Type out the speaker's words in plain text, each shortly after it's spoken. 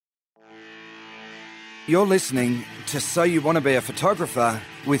You're listening to So You Want to Be a Photographer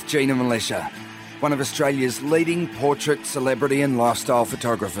with Gina Militia, one of Australia's leading portrait, celebrity and lifestyle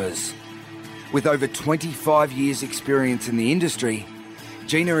photographers. With over 25 years' experience in the industry,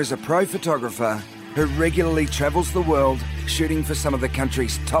 Gina is a pro photographer who regularly travels the world shooting for some of the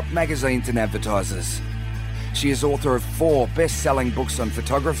country's top magazines and advertisers. She is author of 4 best-selling books on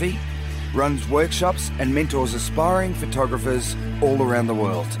photography, runs workshops and mentors aspiring photographers all around the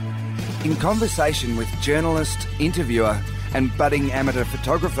world. In conversation with journalist, interviewer and budding amateur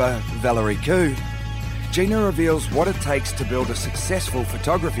photographer Valerie Khoo, Gina reveals what it takes to build a successful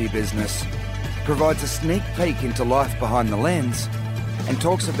photography business, provides a sneak peek into life behind the lens, and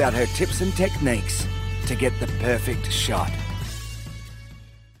talks about her tips and techniques to get the perfect shot.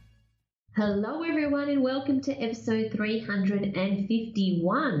 Hello everyone and welcome to episode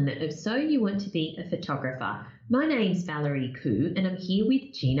 351 of So You Want to Be a Photographer. My name's Valerie Khoo and I'm here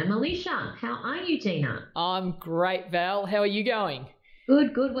with Gina Militia. How are you, Gina? I'm great, Val. How are you going?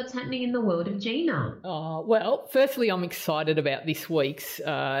 Good. What's happening in the world of Gina? Well, firstly, I'm excited about this week's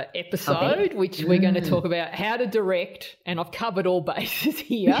episode, which we're going to talk about how to direct, and I've covered all bases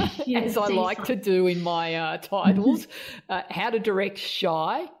here, as I like to do in my titles, how to direct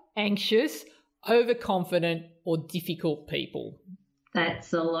shy, anxious, overconfident or difficult people.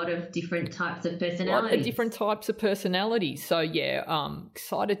 That's a lot of different types of personalities. So,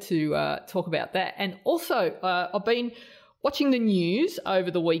 excited to talk about that. And also, I've been watching the news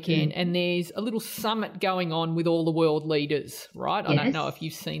over the weekend and there's a little summit going on with all the world leaders, right? Yes. I don't know if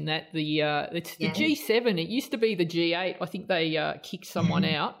you've seen that. It's the G7. It used to be the G8. I think they kicked someone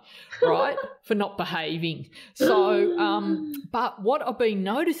out, right, for not behaving. So, but what I've been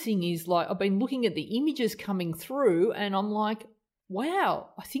noticing is, like, I've been looking at the images coming through and I'm like, wow,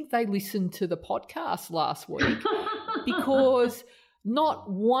 I think they listened to the podcast last week because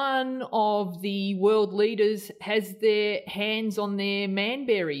not one of the world leaders has their hands on their man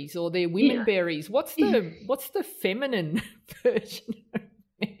berries or their women berries. What's the feminine version of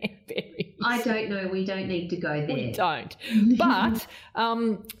man berries? I don't know. We don't need to go there. We don't. But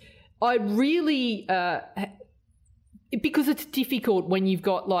I really because it's difficult when you've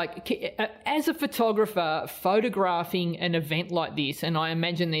got, like, as a photographer, photographing an event like this, and I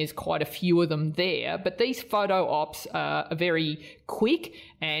imagine there's quite a few of them there, but these photo ops are very quick,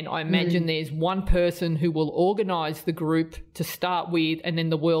 and I imagine there's one person who will organise the group to start with, and then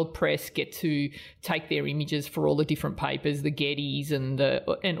the world press get to take their images for all the different papers, the Gettys and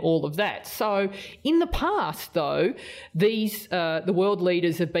all of that. So in the past, though, these the world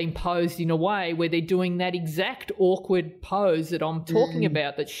leaders have been posed in a way where they're doing that exact awkward pose that I'm talking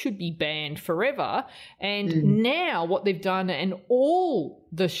about that should be banned forever. And now what they've done, and all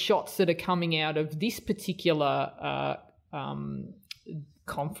the shots that are coming out of this particular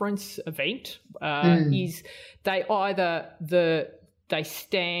conference event is they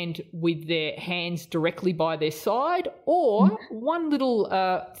stand with their hands directly by their side, or one little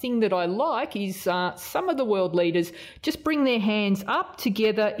thing that I like is some of the world leaders just bring their hands up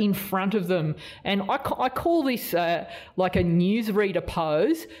together in front of them. And I call this like a newsreader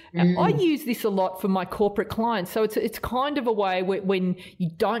pose. And I use this a lot for my corporate clients. So it's kind of a way when you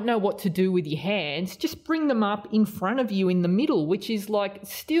don't know what to do with your hands, just bring them up in front of you in the middle, which is like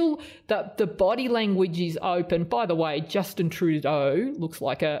still the body language is open. By the way, Justin Trudeau looks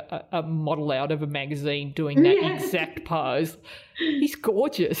like a model out of a magazine doing that exact pose. He's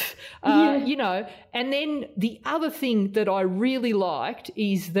gorgeous, you know. And then the other thing that I really liked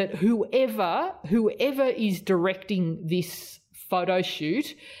is that whoever is directing this photo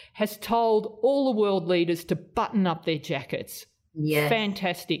shoot has told all the world leaders to button up their jackets. Yes.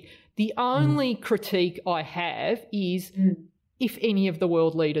 Fantastic. The only critique I have is if any of the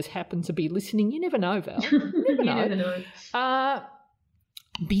world leaders happen to be listening, you never know, Val. You never know.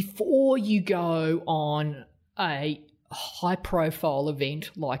 Before you go on a high-profile event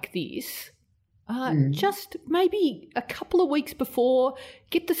like this, just maybe a couple of weeks before,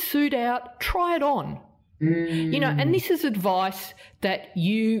 get the suit out, try it on. You know, and this is advice that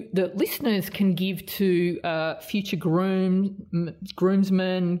the listeners can give to future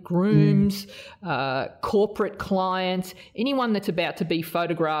groomsmen, grooms, corporate clients, anyone that's about to be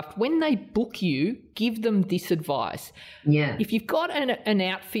photographed. When they book you, give them this advice. Yeah. If you've got an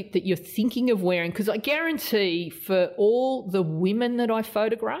outfit that you're thinking of wearing, because I guarantee for all the women that I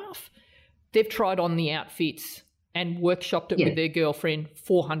photograph, they've tried on the outfits and workshopped it with their girlfriend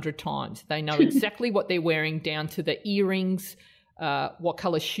 400 times. They know exactly what they're wearing down to the earrings, what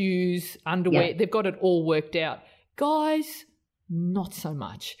colour shoes, underwear. Yeah. They've got it all worked out. Guys, not so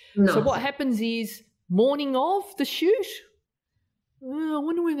much. No. So what happens is morning of the shoot, I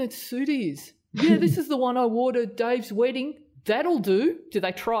wonder where that suit is. Yeah, this is the one I wore to Dave's wedding. That'll do. Do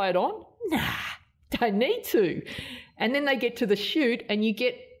they try it on? Nah, don't need to. And then they get to the shoot and you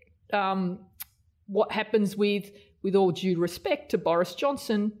get what happens with all due respect to Boris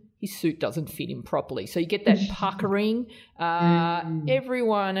Johnson, his suit doesn't fit him properly. So you get that puckering.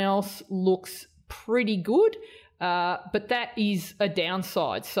 Everyone else looks pretty good, but that is a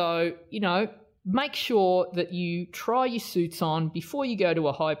downside. So, make sure that you try your suits on before you go to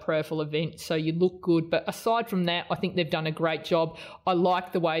a high-profile event so you look good. But aside from that, I think they've done a great job. I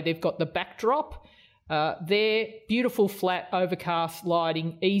like the way they've got the backdrop. They're beautiful, flat, overcast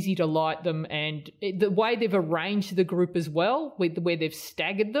lighting, easy to light them, and the way they've arranged the group as well, with where they've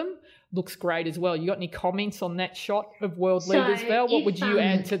staggered them, looks great as well. You got any comments on that shot of world leaders, Val? What would you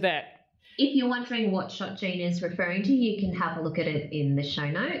add to that? If you're wondering what shot Gina is referring to, you can have a look at it in the show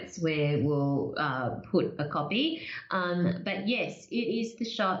notes where we'll put a copy. But yes, it is the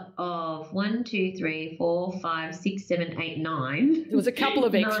shot of 1, 2, 3, 4, 5, 6, 7, 8, 9. There was a couple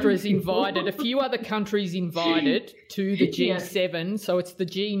of extras invited, a few other countries invited to the G7. So it's the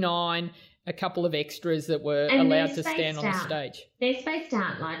G9, a couple of extras that were allowed to stand on the stage. They're spaced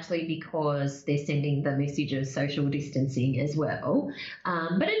out largely because they're sending the message of social distancing as well.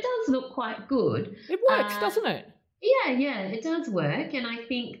 But it does look quite good. It works, doesn't it? Yeah, it does work. And I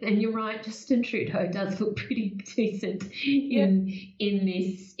think, and you're right, Justin Trudeau does look pretty decent in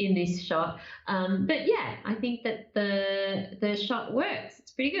this shot. But yeah, I think that the shot works.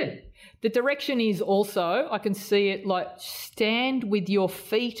 It's pretty good. The direction is also, I can see it like stand with your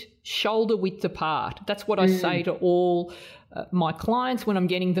feet shoulder width apart. That's what I say to all my clients when I'm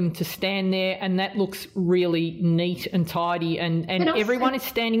getting them to stand there, and that looks really neat and tidy, and also, everyone is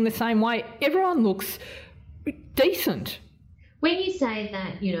standing the same way. Everyone looks decent. When you say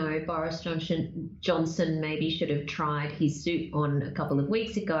that, Boris Johnson maybe should have tried his suit on a couple of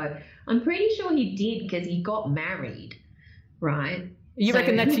weeks ago, I'm pretty sure he did because he got married, right? You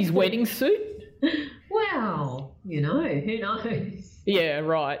reckon that's his wedding suit? Well, who knows? Yeah,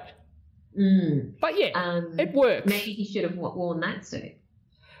 right. But yeah, it works. Maybe he should have worn that suit.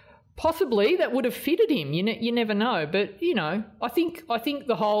 Possibly that would have fitted him. You never know. But, I think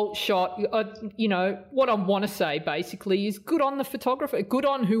the whole shot, what I want to say basically is good on the photographer, good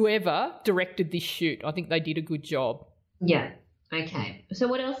on whoever directed this shoot. I think they did a good job. Yeah. Okay. So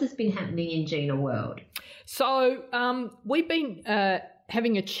what else has been happening in Gina World? So we've been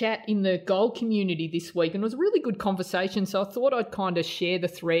having a chat in the gold community this week, and it was a really good conversation. So I thought I'd kind of share the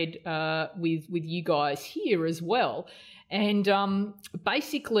thread with you guys here as well. And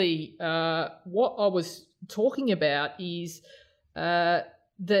basically what I was talking about is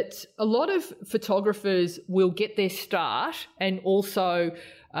that a lot of photographers will get their start, and also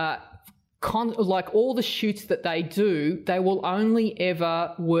like all the shoots that they do, they will only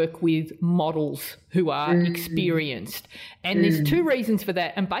ever work with models who are experienced. And there's two reasons for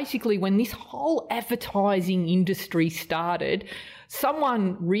that. And basically when this whole advertising industry started,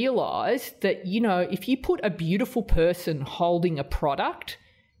 someone realised that, if you put a beautiful person holding a product,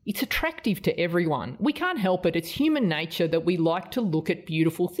 it's attractive to everyone. We can't help it. It's human nature that we like to look at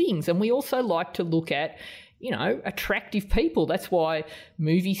beautiful things, and we also like to look at attractive people. That's why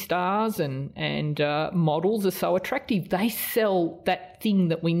movie stars and models are so attractive. They sell that thing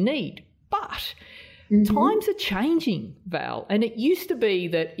that we need. But times are changing, Val, and it used to be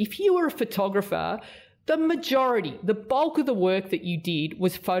that if you were a photographer, the bulk of the work that you did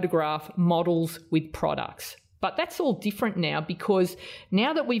was photograph models with products. But that's all different now, because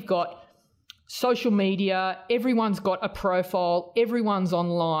now that we've got social media, everyone's got a profile, everyone's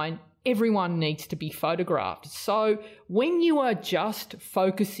online, everyone needs to be photographed. So when you are just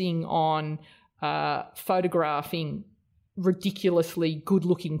focusing on photographing ridiculously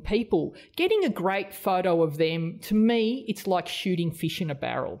good-looking people, getting a great photo of them, to me, it's like shooting fish in a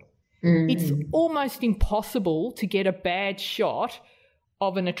barrel. It's almost impossible to get a bad shot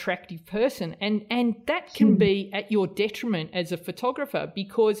of an attractive person, and that can be at your detriment as a photographer,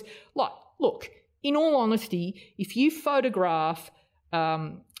 because, look, in all honesty, if you photograph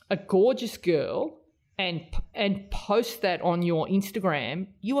a gorgeous girl and post that on your Instagram,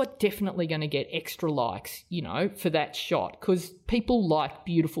 you are definitely going to get extra likes, for that shot, because people like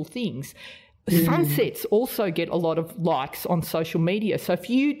beautiful things. Sunsets also get a lot of likes on social media. So if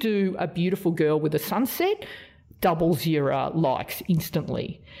you do a beautiful girl with a sunset, doubles your likes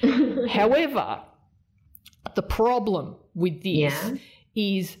instantly. However, the problem with this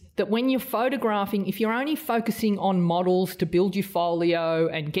is that when you're photographing, if you're only focusing on models to build your folio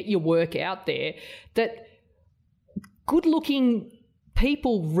and get your work out there, that good-looking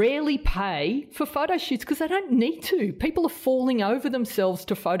people rarely pay for photo shoots because they don't need to. People are falling over themselves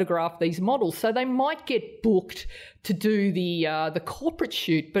to photograph these models, so they might get booked to do the corporate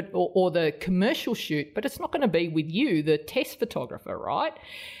shoot, or the commercial shoot, but it's not going to be with you, the test photographer, right?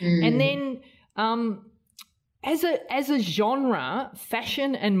 And then as a genre,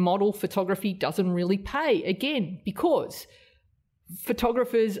 fashion and model photography doesn't really pay, again, because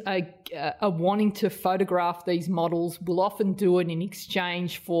photographers are wanting to photograph these models, will often do it in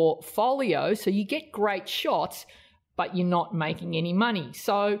exchange for folio. So you get great shots, but you're not making any money.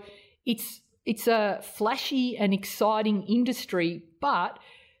 So it's a flashy and exciting industry,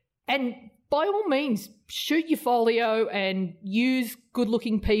 and by all means, shoot your folio and use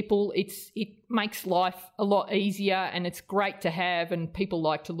good-looking people. It makes life a lot easier, and it's great to have, and people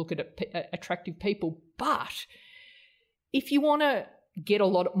like to look at attractive people. But if you want to get a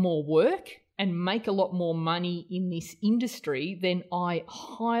lot more work and make a lot more money in this industry, then I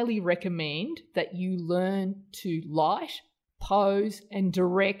highly recommend that you learn to light, pose, and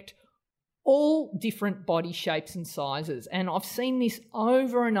direct all different body shapes and sizes. And I've seen this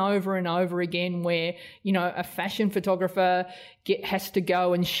over and over and over again where, a fashion photographer has to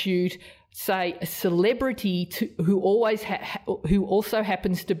go and shoot, say, a celebrity who also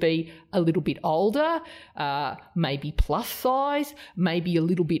happens to be a little bit older, maybe plus size, maybe a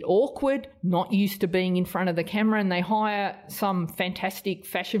little bit awkward, not used to being in front of the camera, and they hire some fantastic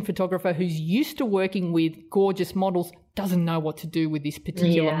fashion photographer who's used to working with gorgeous models, doesn't know what to do with this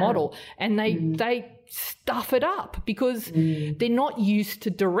particular model, and they stuff it up because they're not used to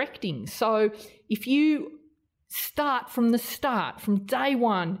directing. So if you start from day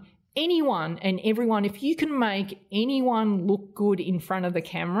one, anyone and everyone, if you can make anyone look good in front of the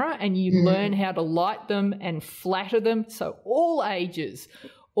camera and you learn how to light them and flatter them, so all ages,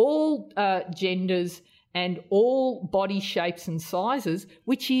 all genders and all body shapes and sizes,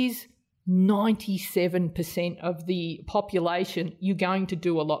 which is 97% of the population, you're going to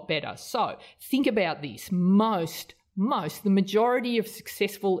do a lot better. So think about this. The majority of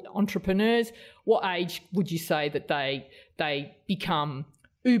successful entrepreneurs, what age would you say that they become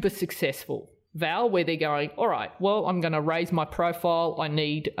uber successful? Val, where they're going, all right, well, I'm going to raise my profile. I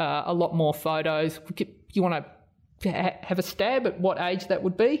need a lot more photos. You want to have a stab at what age that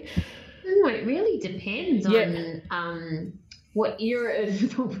would be? No, it really depends on what era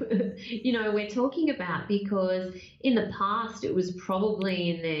of we're talking about, because in the past it was probably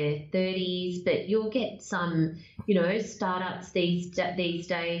in their 30s, but you'll get some startups these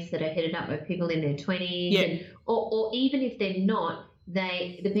days that are headed up by people in their 20s, or even if they're not,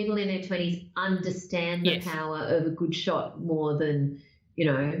 the people in their 20s understand the power of a good shot more than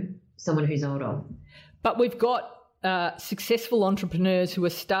someone who's older. But we've got successful entrepreneurs who are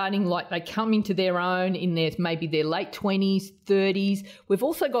starting, like they come into their own in maybe their late 20s, 30s. We've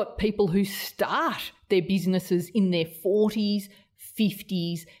also got people who start their businesses in their 40s,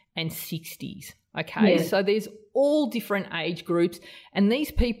 50s and 60s. Okay, so there's all different age groups, and these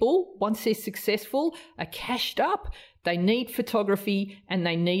people, once they're successful, are cashed up. They need photography and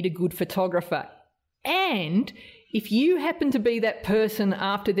they need a good photographer. And if you happen to be that person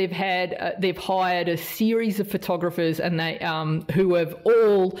after they've hired a series of photographers and they who have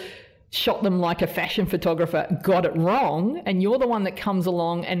all shot them like a fashion photographer, got it wrong, and you're the one that comes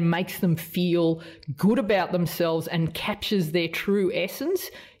along and makes them feel good about themselves and captures their true essence,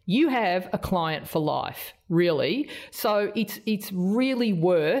 you have a client for life, really. So it's really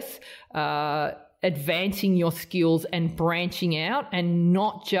worth advancing your skills and branching out, and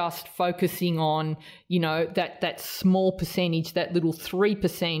not just focusing on, that small percentage, that little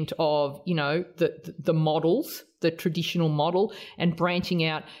 3% of, the models, the traditional model, and branching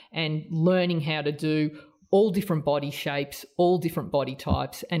out and learning how to do all different body shapes, all different body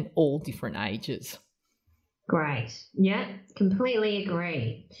types, and all different ages. Great. Yeah, completely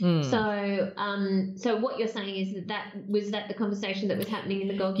agree. So what you're saying is that was the conversation that was happening in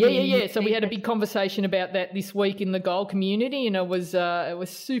the gold community? Yeah. So we had a big conversation about that this week in the gold community, and it was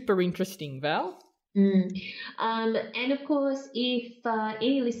super interesting, Val. And of course, if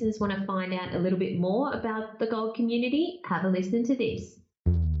any listeners want to find out a little bit more about the gold community, have a listen to this.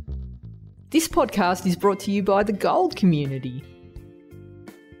 This podcast is brought to you by the gold community.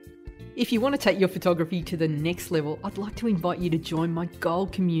 If you want to take your photography to the next level, I'd like to invite you to join my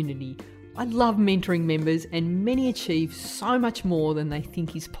gold community. I love mentoring members, and many achieve so much more than they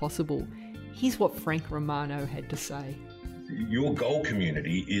think is possible. Here's what Frank Romano had to say. Your gold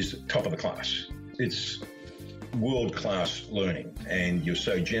community is top of the class. It's world-class learning, and you're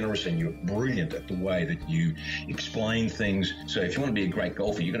so generous and you're brilliant at the way that you explain things. So if you want to be a great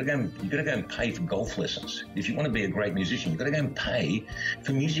golfer, you got to go and pay for golf lessons. If you want to be a great musician, you got to go and pay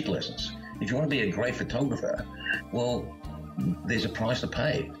for music lessons. If you want to be a great photographer, well, there's a price to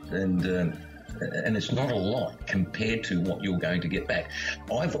pay, and it's not a lot compared to what you're going to get back.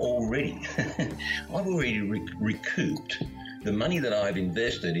 I've already recouped the money that I've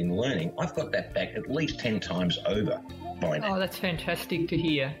invested in learning. I've got that back at least 10 times over by now. Oh, that's fantastic to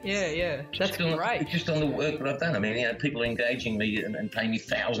hear. Yeah. That's great. Just on the work that I've done. I mean, people are engaging me and paying me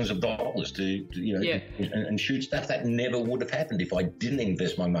thousands of dollars to shoot stuff that never would have happened if I didn't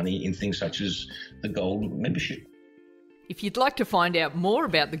invest my money in things such as the Gold membership. If you'd like to find out more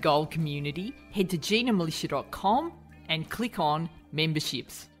about the Gold community, head to ginamilicia.com and click on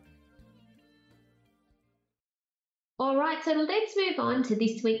Memberships. All right, so let's move on to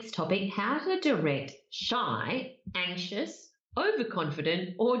this week's topic, how to direct shy, anxious,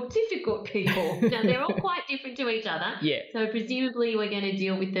 overconfident or difficult people. Now, they're all quite different to each other. Yeah. So presumably we're going to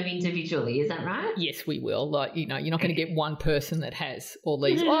deal with them individually. Is that right? Yes, we will. You're not going to get one person that has all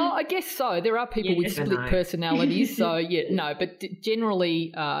these. Well, I guess so. There are people with split personalities. So, but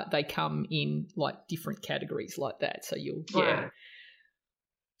generally they come in different categories like that. So Right.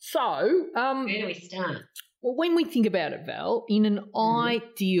 So, where do we start? Well, when we think about it, Val, in an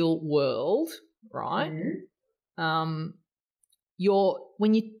ideal world, right, when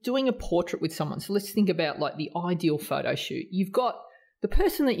you're doing a portrait with someone, so let's think about the ideal photo shoot. You've got the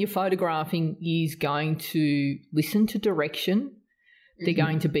person that you're photographing is going to listen to direction. They're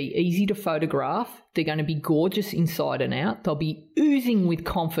going to be easy to photograph. They're going to be gorgeous inside and out. They'll be oozing with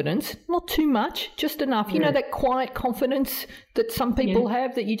confidence, not too much, just enough. You know, that quiet confidence that some people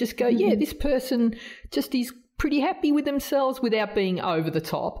have that you just go, this person just is pretty happy with themselves without being over the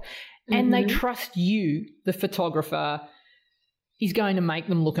top. And they trust you, the photographer, is going to make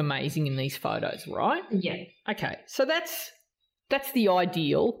them look amazing in these photos, right? Yeah. Okay, so that's the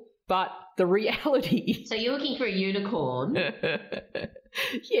ideal, but the reality... So you're looking for a unicorn.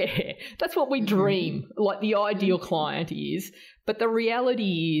 Yeah, that's what we dream, the ideal client is. But the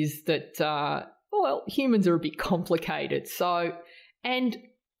reality is that, humans are a bit complicated. So, and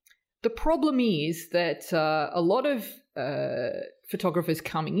the problem is that a lot of photographers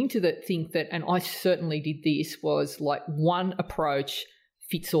coming into that think that, and I certainly did this, was one approach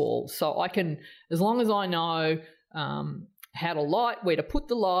fits all. So I can, as long as I know how to light, where to put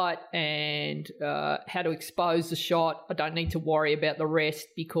the light, and how to expose the shot, I don't need to worry about the rest,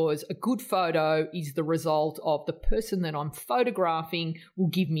 because a good photo is the result of the person that I'm photographing will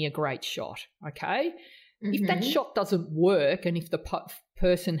give me a great shot, okay? If that shot doesn't work, and if the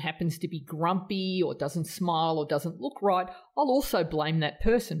person happens to be grumpy or doesn't smile or doesn't look right, I'll also blame that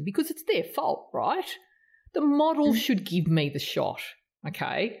person because it's their fault, right? The model should give me the shot,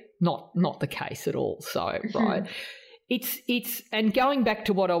 okay? Not the case at all. So, right. It's and going back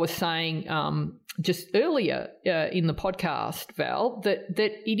to what I was saying just earlier in the podcast, Val, that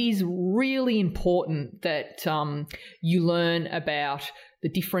it is really important that you learn about the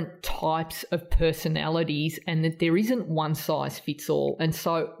different types of personalities and that there isn't one size fits all. And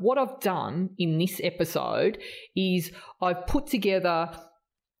so what I've done in this episode is I've put together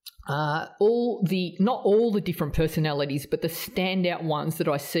not all the different personalities, but the standout ones that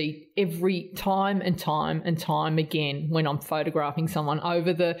I see every time and time again when I'm photographing someone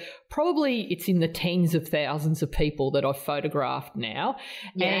probably it's in the tens of thousands of people that I've photographed now.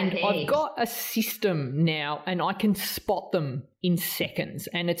 Yeah, and I've got a system now and I can spot them in seconds.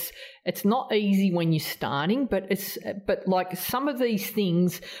 And it's not easy when you're starting, but some of these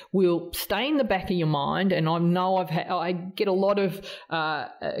things will stay in the back of your mind. And I know I get a lot of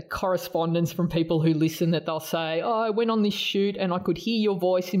correspondence from people who listen that they'll say, I went on this shoot and I could hear your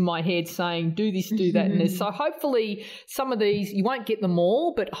voice in my head saying, do this, do that. And so hopefully some of these, you won't get them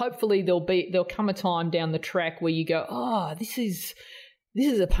all, but hopefully there'll come a time down the track where you go, this is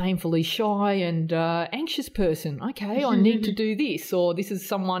a painfully shy and anxious person. Okay, I need to do this. Or this is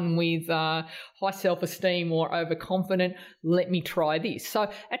someone with high self-esteem or overconfident. Let me try this. So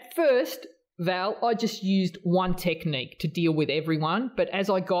at first, Val, I just used one technique to deal with everyone. But as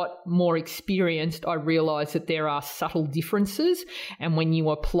I got more experienced, I realised that there are subtle differences. And when you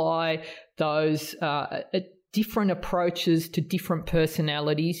apply those different approaches to different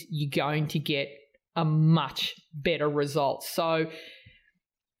personalities, you're going to get a much better result. So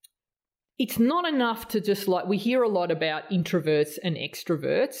it's not enough to just like, we hear a lot about introverts and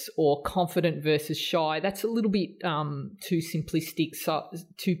extroverts or confident versus shy. That's a little bit too simplistic.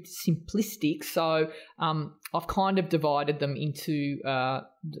 So I've kind of divided them into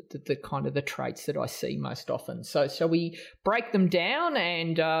the kind of the traits that I see most often. So shall we break them down,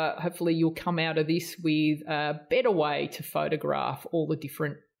 and hopefully you'll come out of this with a better way to photograph all the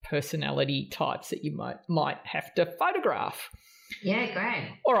different personality types that you might have to photograph. Yeah,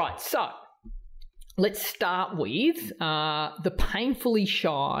 great. All right, so let's start with the painfully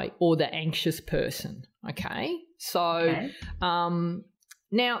shy or the anxious person, okay? So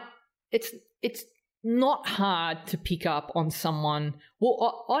now it's not hard to pick up on someone.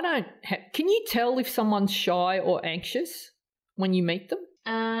 Well, I don't have, can you tell if someone's shy or anxious when you meet them?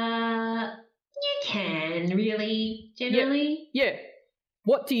 You can really, generally. Yeah.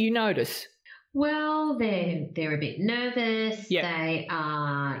 What do you notice? Well, they're a bit nervous. Yeah. They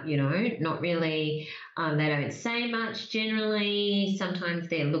are, not really, they don't say much generally. Sometimes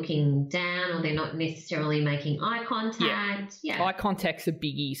they're looking down, or they're not necessarily making eye contact. Yeah. Eye contact's a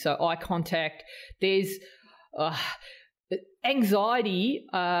biggie. So eye contact, there's anxiety,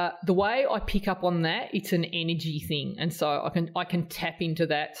 the way I pick up on that, it's an energy thing. And so I can tap into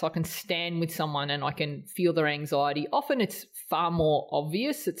that. So I can stand with someone and I can feel their anxiety. Often it's far more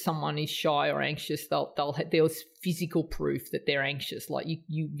obvious that someone is shy or anxious. There's physical proof that they're anxious. Like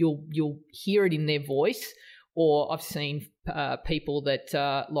you'll hear it in their voice. Or I've seen people that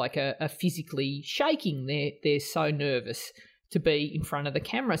are physically shaking. They're so nervous to be in front of the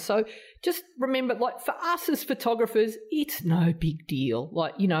camera. So just remember, like, for us as photographers, it's no big deal.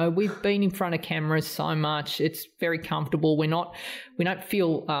 Like, we've been in front of cameras so much. It's very comfortable. We don't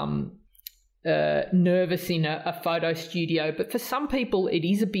feel nervous in a photo studio, but for some people it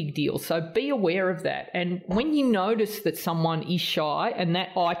is a big deal. So be aware of that. And when you notice that someone is shy, and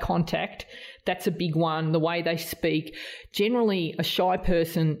that eye contact, that's a big one, the way they speak. Generally, a shy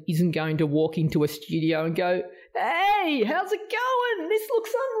person isn't going to walk into a studio and go, "Hey, how's it going? This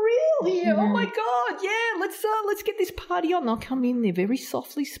looks unreal here. Oh my God, yeah, let's get this party on." They'll come in, they're very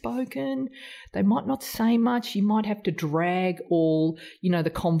softly spoken. They might not say much. You might have to drag all,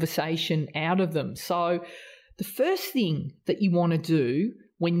 the conversation out of them. So the first thing that you want to do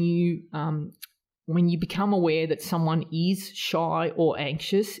when you become aware that someone is shy or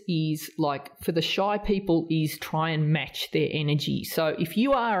anxious is, like, for the shy people, is try and match their energy. So if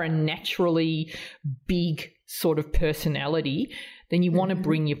you are a naturally big sort of personality, then you want to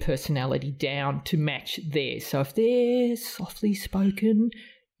bring your personality down to match theirs. So if they're softly spoken,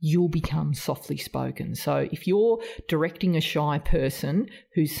 you'll become softly spoken. So if you're directing a shy person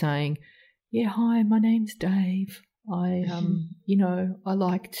who's saying, "Yeah, hi, my name's Dave. I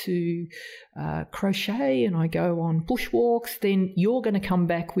like to crochet and I go on bushwalks," then you're going to come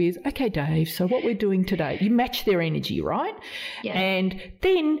back with, "Okay, Dave, so what we're doing today." You match their energy, right? Yeah. And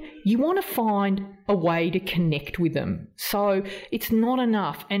then you want to find a way to connect with them. So it's not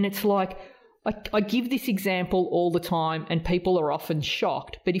enough. And it's like, I give this example all the time and people are often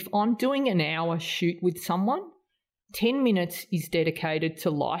shocked. But if I'm doing an hour shoot with someone, 10 minutes is dedicated to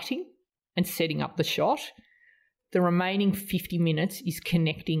lighting and setting up the shot. The remaining 50 minutes is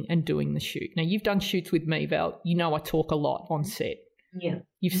connecting and doing the shoot. Now, you've done shoots with me, Val. I talk a lot on set. Yeah.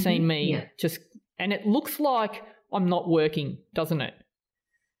 You've seen me and it looks like I'm not working, doesn't it?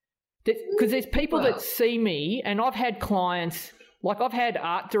 Because there's people that see me, and I've had clients, like I've had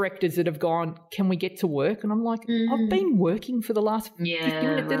art directors that have gone, "Can we get to work?" And I'm like, "I've been working for the last 50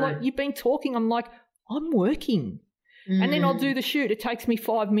 minutes." They're like, "You've been talking." I'm like, "I'm working." And then I'll do the shoot. It takes me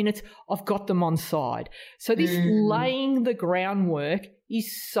 5 minutes. I've got them on side. So this laying the groundwork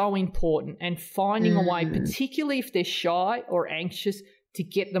is so important, and finding a way, particularly if they're shy or anxious, to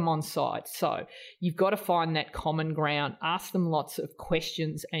get them on side. So you've got to find that common ground, ask them lots of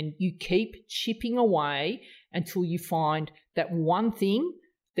questions, and you keep chipping away until you find that one thing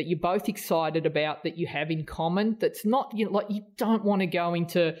that you're both excited about, that you have in common, that's not, you don't want to go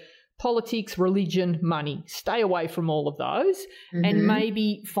into politics, religion, money. Stay away from all of those, and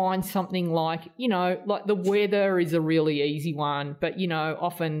maybe find something like, like the weather is a really easy one, but,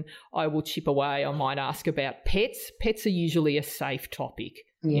 often I will chip away. I might ask about pets. Pets are usually a safe topic.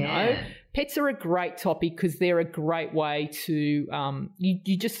 Pets are a great topic because they're a great way to,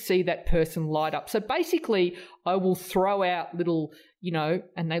 you just see that person light up. So basically I will throw out little,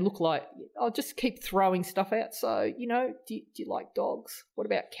 and they look like, I'll just keep throwing stuff out. So, do you like dogs? What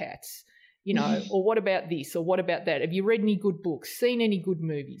about cats? Or what about this? Or what about that? Have you read any good books? Seen any good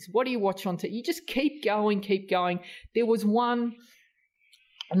movies? What do you watch on TV? You just keep going. There was one,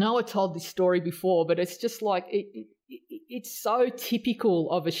 I know I told this story before, but it's just like, it's so typical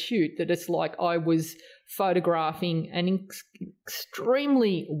of a shoot that it's like I was photographing an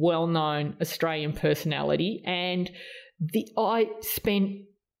extremely well-known Australian personality, and I spent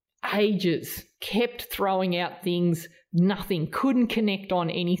ages, kept throwing out things, nothing, couldn't connect on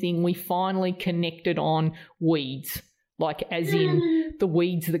anything. We finally connected on weeds, like as in the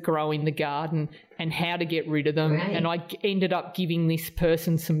weeds that grow in the garden and how to get rid of them. Right. And I ended up giving this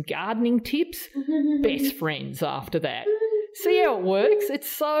person some gardening tips, best friends after that. See how it works?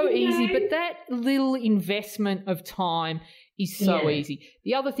 It's so easy, but that little investment of time is so easy.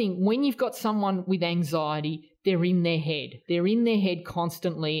 The other thing, when you've got someone with anxiety, they're in their head. They're in their head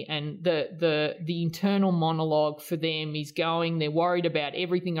constantly, and the internal monologue for them is going. They're worried about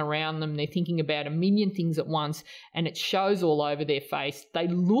everything around them. They're thinking about a million things at once, and it shows all over their face. They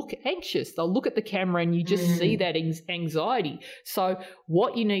look anxious. They'll look at the camera and you just see that anxiety. So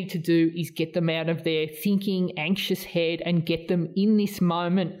what you need to do is get them out of their thinking, anxious head and get them in this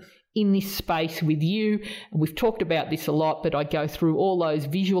moment, in this space with you. And we've talked about this a lot, but I go through all those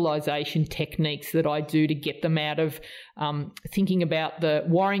visualization techniques that I do to get them out of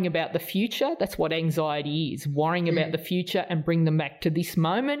worrying about the future. That's what anxiety is, worrying about the future, and bring them back to this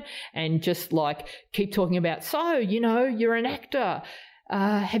moment and just like keep talking about, so, you're an actor.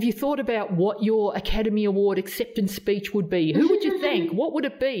 Have you thought about what your Academy Award acceptance speech would be? Who would you thank? What would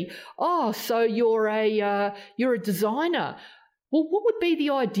it be? Oh, so you're a designer. Well, what would be the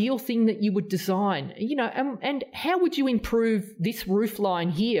ideal thing that you would design? And how would you improve this roof line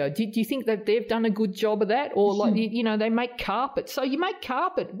here? Do you think that they've done a good job of that? Or they make carpet. So you make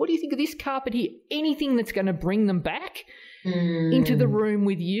carpet. What do you think of this carpet here? Anything that's going to bring them back into the room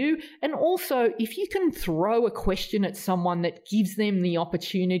with you. And also, if you can throw a question at someone that gives them the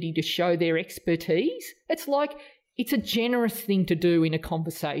opportunity to show their expertise, it's a generous thing to do in a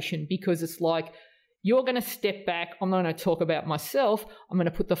conversation, because it's like, you're going to step back. I'm not going to talk about myself. I'm going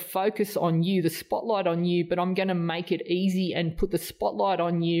to put the focus on you, the spotlight on you, but I'm going to make it easy and put the spotlight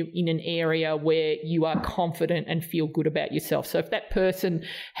on you in an area where you are confident and feel good about yourself. So if that person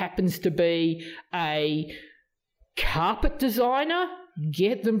happens to be a carpet designer,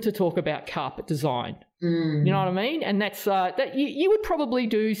 get them to talk about carpet design. You know what I mean? And that's that you would probably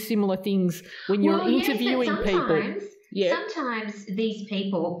do similar things when you're interviewing people. Yeah. Sometimes these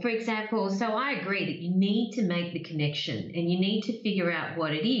people, for example, so I agree that you need to make the connection and you need to figure out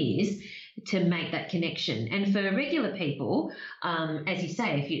what it is to make that connection. And for regular people, as you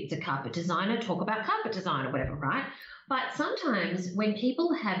say, if it's a carpet designer, talk about carpet design or whatever, right? But sometimes when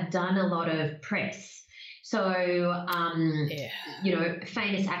people have done a lot of press, so,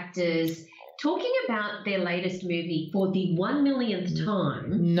 famous actors, talking about their latest movie for the 1 millionth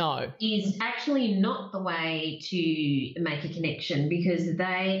time is actually not the way to make a connection, because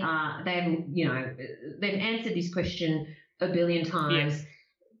they've answered this question a billion times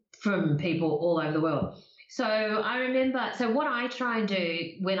from people all over the world. So I remember, what I try and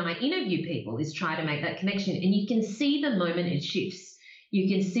do when I interview people is try to make that connection, and you can see the moment it shifts. You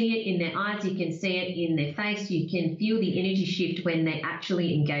can see it in their eyes, you can see it in their face, you can feel the energy shift when they're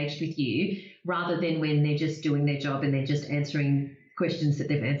actually engaged with you, rather than when they're just doing their job and they're just answering questions that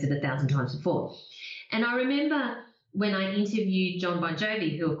they've answered 1,000 times before. And I remember when I interviewed Jon Bon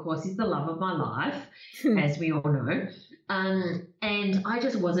Jovi, who of course is the love of my life, as we all know, and I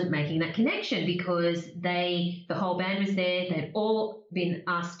just wasn't making that connection, because the whole band was there. They'd all been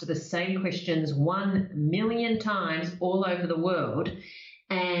asked the same questions 1 million times all over the world,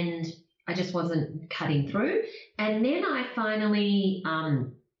 and I just wasn't cutting through. And then I finally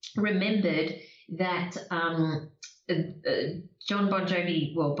remembered that Bon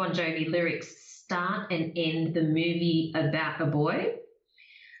Jovi lyrics start and end the movie About a Boy.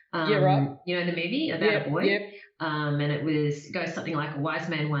 Right. You know the movie About a Boy? Yep. And it goes something like, a wise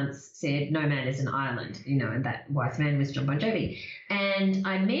man once said, no man is an island, and that wise man was Jon Bon Jovi. And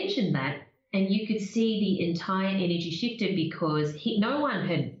I mentioned that, and you could see the entire energy shifted, because no one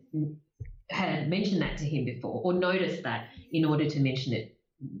had mentioned that to him before, or noticed that in order to mention it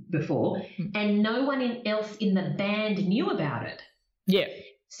before, and no one else in the band knew about it. Yeah.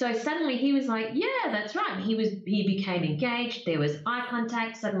 So suddenly he was like, yeah, that's right. He became engaged. There was eye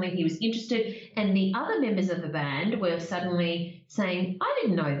contact. Suddenly he was interested. And the other members of the band were suddenly saying, I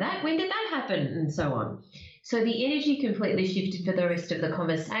didn't know that. When did that happen? And so on. So the energy completely shifted for the rest of the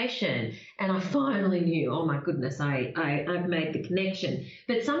conversation. And I finally knew, oh my goodness, I've made the connection.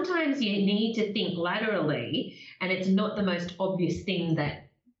 But sometimes you need to think laterally, and it's not the most obvious thing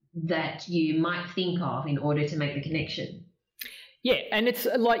that you might think of in order to make the connection. Yeah, and it's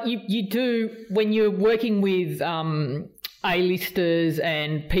like you do when you're working with A-listers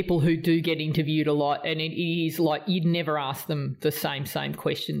and people who do get interviewed a lot, and it is like you'd never ask them the same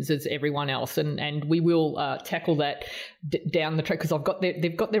questions as everyone else, and we will tackle that down the track because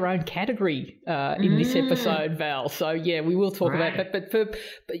they've got their own category in this episode, Val. So yeah, we will talk about that. But for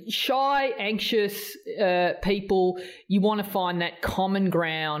shy, anxious people, you want to find that common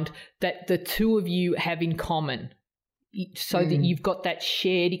ground that the two of you have in common, so that you've got that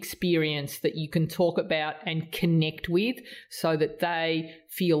shared experience that you can talk about and connect with, so that they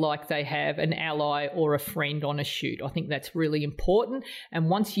feel like they have an ally or a friend on a shoot. I think that's really important. And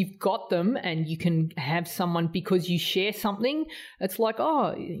once you've got them and you can have someone because you share something, it's like,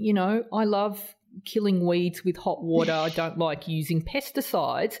 oh, you know, I love killing weeds with hot water. I don't like using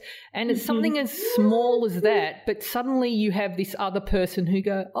pesticides. And it's something as small as that, but suddenly you have this other person who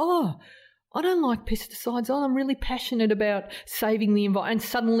go, oh, I don't like pesticides. Oh, I'm really passionate about saving the environment. And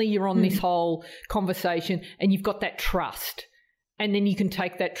suddenly you're on this whole conversation and you've got that trust. And then you can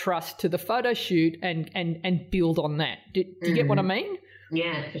take that trust to the photo shoot and build on that. Do you get what I mean?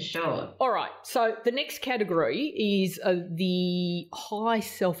 Yeah, for sure. All right. So the next category is the high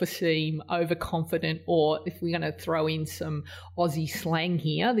self-esteem, overconfident, or if we're going to throw in some Aussie slang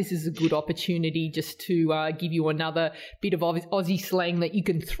here, this is a good opportunity just to give you another bit of Aussie slang that you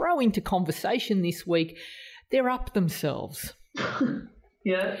can throw into conversation this week. They're up themselves.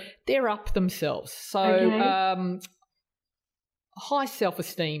 Yeah. They're up themselves. So high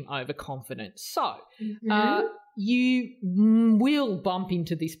self-esteem, overconfident. So you will bump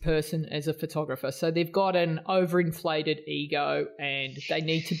into this person as a photographer. So they've got an overinflated ego and they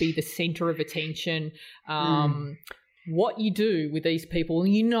need to be the centre of attention. What you do with these people,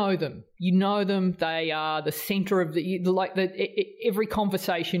 and you know them, they are the centre of every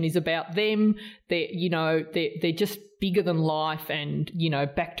conversation is about them. They're just bigger than life, and, you know,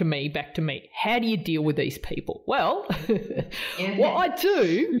 back to me. How do you deal with these people? Well, what I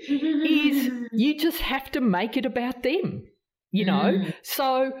do is you just have to make it about them, you know.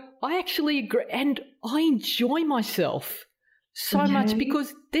 So I actually agree, and I enjoy myself so much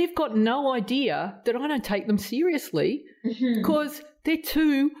because they've got no idea that I don't take them seriously because they're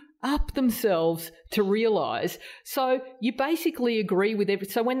too up themselves to realise. So you basically agree with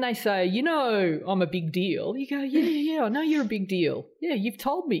everything. So when they say, you know, I'm a big deal, you go, yeah, I know you're a big deal. Yeah, you've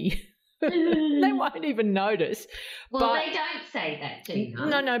told me. They won't even notice. Well, but they don't say that,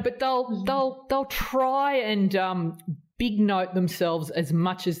 Gina. No, but they'll try and big note themselves as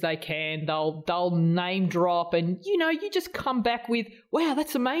much as they can. They'll name drop, and you know, you just come back with, wow,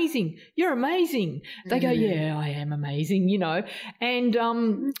 that's amazing. You're amazing. They go, yeah, I am amazing, you know.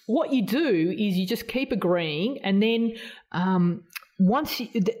 And what you do is you just keep agreeing, and then once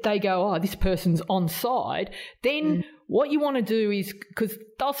they go, oh, this person's on side, then what you want to do is, because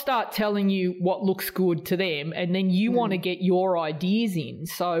they'll start telling you what looks good to them, and then you want to get your ideas in.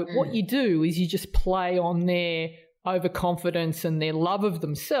 So what you do is you just play on their overconfidence and their love of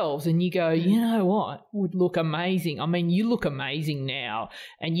themselves, and you go, you know what would look amazing? I mean, you look amazing now,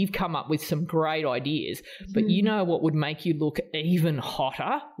 and you've come up with some great ideas, but you know what would make you look even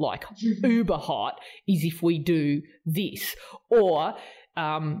hotter, like uber hot, is if we do this. Or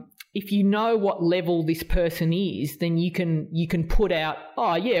if you know what level this person is, then you can put out,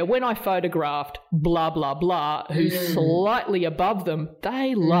 oh yeah, when I photographed blah blah blah, who's slightly above them,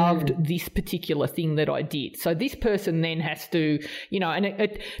 they loved this particular thing that I did. So this person then has to, you know, and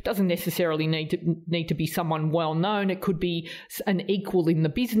it doesn't necessarily need to be someone well known. It could be an equal in the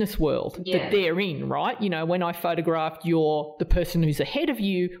business world that they're in, right? You know, when I photographed the person who's ahead of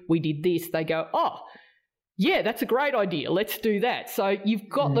you, we did this. They go, oh, yeah, that's a great idea. Let's do that. So you've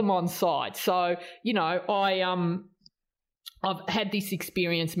got them on side. So, you know, I've had this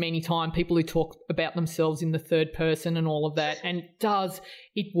experience many times, people who talk about themselves in the third person and all of that, and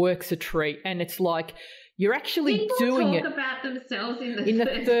it works a treat. And it's like you're actually doing it. People talk about themselves in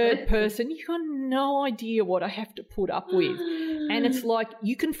the third person. You've got no idea what I have to put up with. And it's like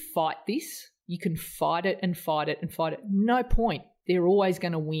you can fight this. You can fight it and fight it and fight it. No point. They're always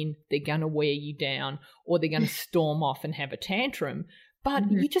going to win. They're going to wear you down, or they're going to storm off and have a tantrum.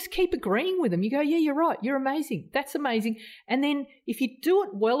 But you just keep agreeing with them. You go, yeah, you're right. You're amazing. That's amazing. And then if you do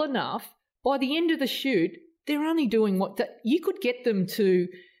it well enough, by the end of the shoot, they're only doing you could get them to,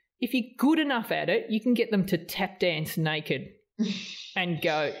 if you're good enough at it, you can get them to tap dance naked and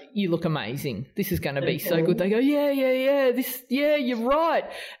go, you look amazing. This is going to be so good. They go, yeah, you're right.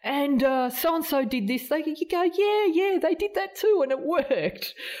 And so-and-so did this. You go, yeah, they did that too, and it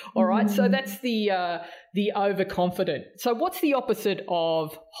worked. All right, so that's the overconfident. So what's the opposite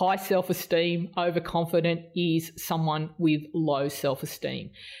of high self-esteem? Overconfident is someone with low self-esteem.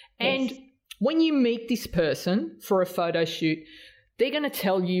 And when you meet this person for a photo shoot, they're going to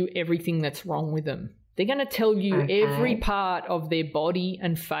tell you everything that's wrong with them. They're going to tell you every part of their body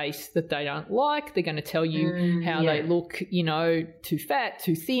and face that they don't like. They're going to tell you how they look, you know, too fat,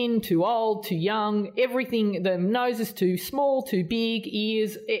 too thin, too old, too young, everything. The nose is too small, too big,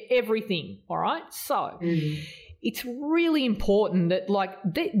 ears, everything, all right? So it's really important that, like,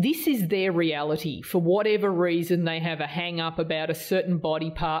 this is their reality. For whatever reason, they have a hang-up about a certain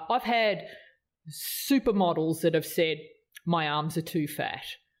body part. I've had supermodels that have said, my arms are too fat.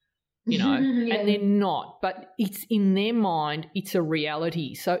 You know, and they're not, but it's in their mind, it's a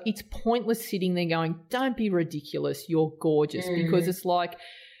reality. So it's pointless sitting there going, don't be ridiculous, you're gorgeous, because it's like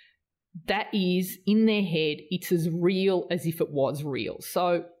that is in their head, it's as real as if it was real.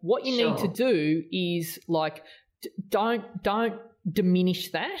 So what you need to do is, like, don't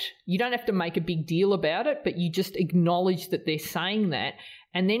diminish that. You don't have to make a big deal about it, but you just acknowledge that they're saying that.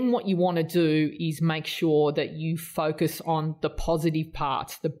 And then what you want to do is make sure that you focus on the positive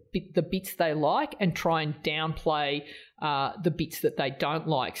parts, the bits they like, and try and downplay the bits that they don't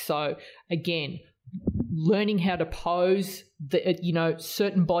like. So again, learning how to pose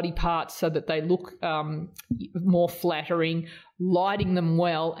certain body parts so that they look more flattering, lighting them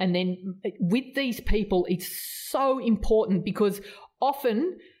well. And then with these people, it's so important because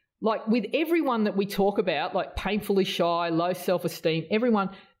often, like with everyone that we talk about, like painfully shy, low self-esteem,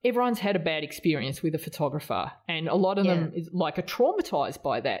 everyone's had a bad experience with a photographer, and a lot of them are traumatized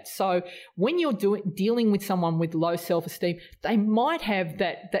by that. So when you're dealing with someone with low self-esteem, they might have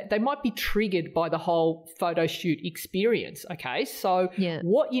that they might be triggered by the whole photo shoot experience. Okay, so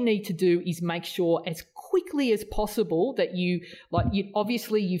what you need to do is make sure as quickly as possible that you've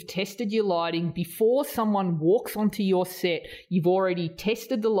tested your lighting before someone walks onto your set. You've already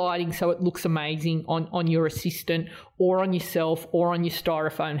tested the lighting so it looks amazing on your assistant or on yourself or on your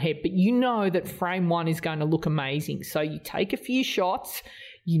styrofoam head, but you know that frame one is going to look amazing. So you take a few shots,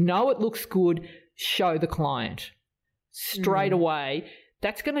 you know it looks good, show the client straight away.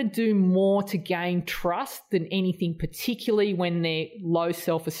 That's going to do more to gain trust than anything, particularly when they're low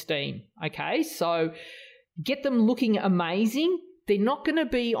self-esteem, okay? So get them looking amazing. They're not going to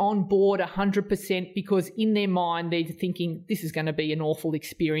be on board 100% because in their mind they're thinking this is going to be an awful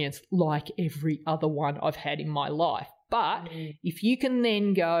experience like every other one I've had in my life. But if you can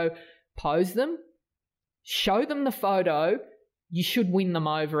then go pose them, show them the photo, you should win them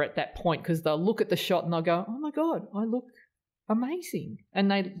over at that point because they'll look at the shot and they'll go, oh, my God, I look amazing.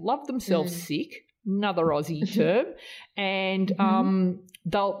 And they love themselves sick, another Aussie term, and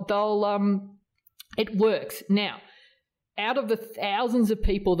it works. Now, out of the thousands of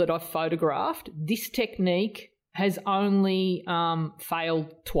people that I've photographed, this technique has only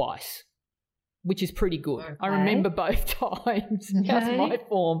failed twice, which is pretty good. Okay. I remember both times. That's my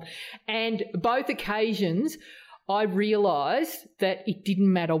form. And both occasions I realised that it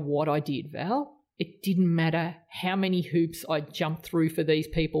didn't matter what I did, Val. It didn't matter how many hoops I jumped through for these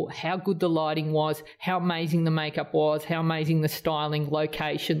people, how good the lighting was, how amazing the makeup was, how amazing the styling,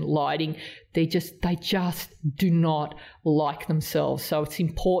 location, lighting. They just do not like themselves. So it's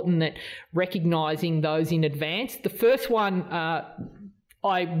important that recognising those in advance. The first one I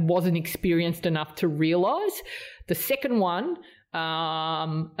wasn't experienced enough to realise. The second one,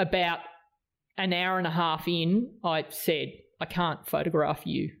 about an hour and a half in, I said, I can't photograph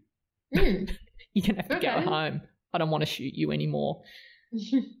you. You're going to have to go home. I don't want to shoot you anymore.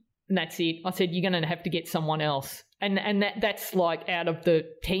 And that's it. I said, you're going to have to get someone else. And that's like out of the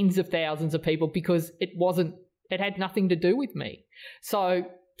tens of thousands of people because it had nothing to do with me. So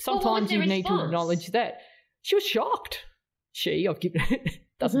sometimes you need to acknowledge that. She was shocked. I've given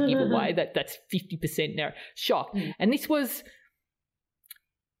doesn't give away that's 50% now. Shocked. And this was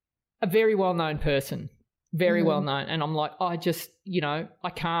a very well-known person. Very well known. And I'm like, I just, I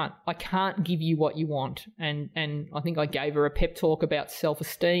can't give you what you want. And I think I gave her a pep talk about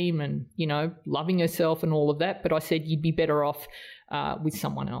self-esteem and, loving herself and all of that. But I said, you'd be better off with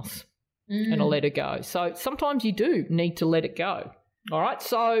someone else. And I let her go. So sometimes you do need to let it go. All right.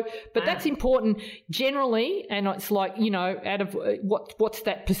 So, but that's important generally. And it's like, out of what's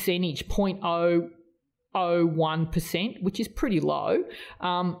that percentage? 0.001%, which is pretty low.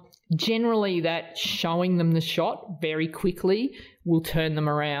 Generally, that showing them the shot very quickly will turn them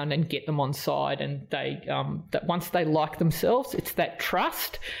around and get them on side. And they that once they like themselves, it's that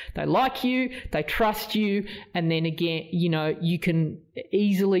trust. They like you, they trust you, and then again, you can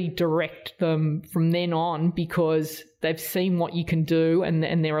easily direct them from then on because they've seen what you can do,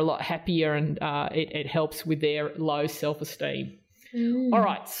 and they're a lot happier, and it helps with their low self-esteem. All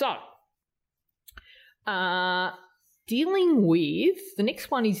right, so. the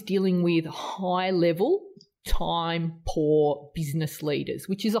next one is dealing with high-level, time-poor business leaders,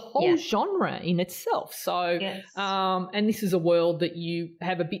 which is a whole genre in itself. So, and this is a world that you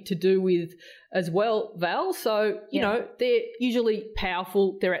have a bit to do with as well, Val. So, you know, they're usually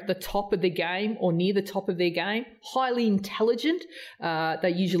powerful. They're at the top of their game or near the top of their game, highly intelligent.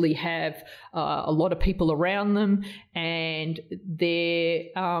 They usually have a lot of people around them, and they're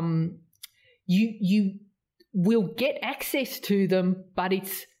you will get access to them, but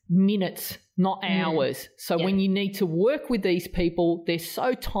it's minutes, not hours. So when you need to work with these people, they're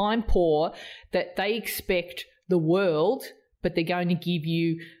so time poor that they expect the world, but they're going to give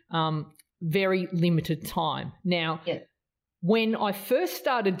you very limited time. Now, when I first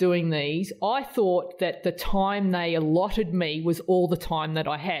started doing these, I thought that the time they allotted me was all the time that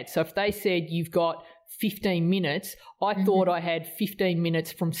I had. So if they said you've got 15 minutes, I thought I had 15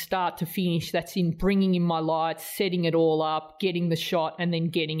 minutes from start to finish. That's in bringing in my lights, setting it all up, getting the shot, and then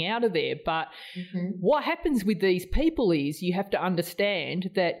getting out of there. But what happens with these people is you have to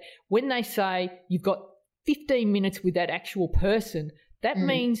understand that when they say you've got 15 minutes with that actual person, that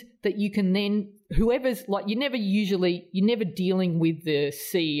means that you can then, whoever's like, you're never dealing with the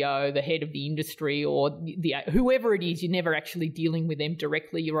CEO, the head of the industry, or the whoever it is. You're never actually dealing with them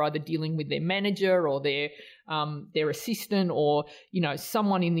directly. You're either dealing with their manager or their assistant, or, you know,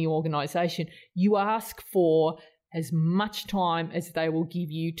 someone in the organisation. You ask for as much time as they will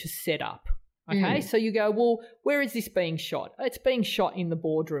give you to set up. Okay, so you go, well, where is this being shot? It's being shot in the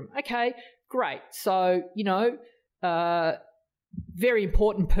boardroom. Okay, great. So, you know, very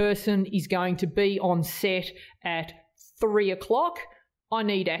important person is going to be on set at 3 o'clock. I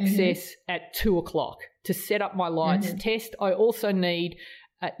need access at 2 o'clock to set up my lights test. I also need,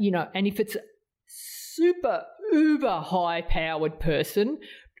 you know, and if it's a super uber high powered person,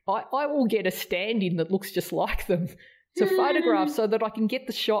 I will get a stand-in that looks just like them to photograph so that I can get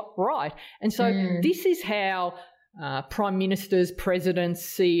the shot right. And so this is how prime ministers, presidents,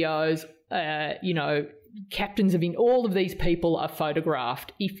 CEOs, you know, captains of all of these people are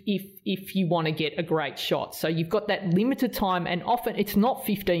photographed if you want to get a great shot. So you've got that limited time, and often it's not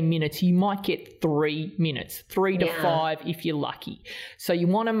 15 minutes. You might get 3 minutes, 3 to 5 if you're lucky. So you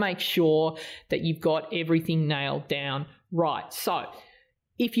want to make sure that you've got everything nailed down right. So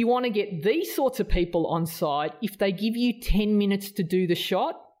if you want to get these sorts of people on side, if they give you 10 minutes to do the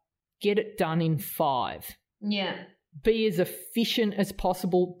shot, get it done in 5. Yeah. Be as efficient as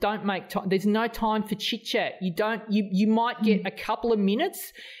possible. Don't make time. There's no time for chit chat. You might get a couple of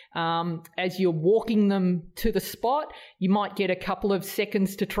minutes as you're walking them to the spot. You might get a couple of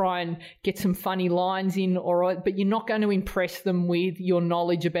seconds to try and get some funny lines in, but you're not going to impress them with your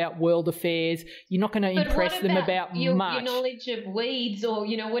knowledge about world affairs. You're not going to impress them about your much. Your knowledge of weeds, or,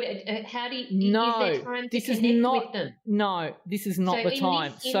 you know, what? How do you? No, is there time to this is connect not. with them? No, this is not the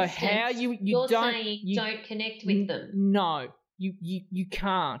time. So how you're saying don't connect with them? No, you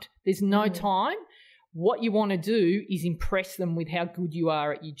can't. There's no time. What you want to do is impress them with how good you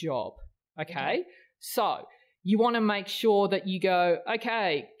are at your job, okay? So you want to make sure that you go,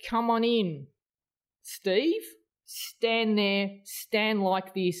 okay, come on in, Steve, stand there, stand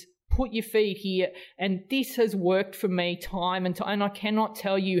like this, put your feet here. And this has worked for me time and time. And I cannot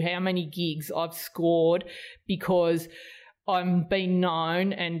tell you how many gigs I've scored because I'm being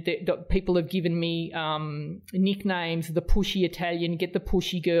known, and the people have given me nicknames, the pushy Italian, get the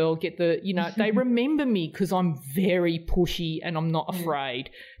pushy girl, get the, you know, they remember me because I'm very pushy and I'm not afraid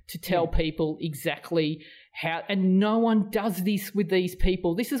to tell people exactly how, and no one does this with these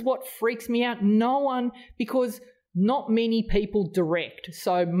people. This is what freaks me out. No one, because not many people direct.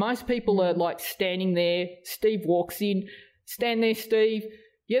 So most people are like standing there, Steve walks in, stand there, Steve.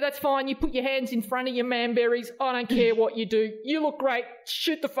 Yeah, that's fine. You put your hands in front of your manberries. I don't care what you do. You look great.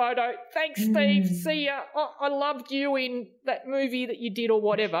 Shoot the photo. Thanks, Steve. See ya. Oh, I loved you in that movie that you did or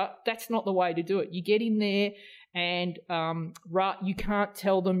whatever. That's not the way to do it. You get in there and you can't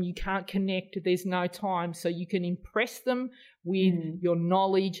tell them, you can't connect. There's no time. So you can impress them with your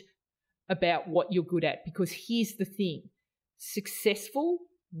knowledge about what you're good at. Because here's the thing. Successful,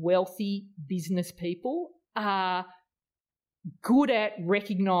 wealthy business people are good at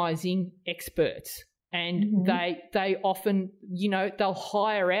recognizing experts, and they often, you know, they'll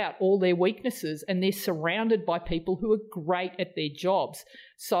hire out all their weaknesses, and they're surrounded by people who are great at their jobs.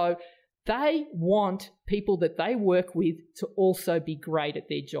 So they want people that they work with to also be great at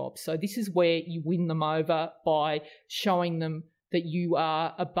their job. So this is where you win them over by showing them that you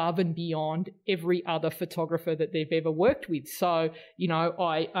are above and beyond every other photographer that they've ever worked with. So, you know,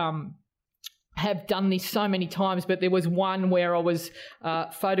 I have done this so many times, but there was one where I was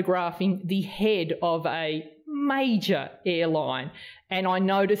photographing the head of a major airline, and I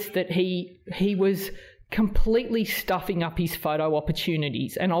noticed that he was completely stuffing up his photo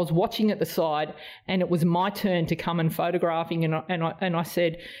opportunities, and I was watching at the side, and it was my turn to come and photographing, and I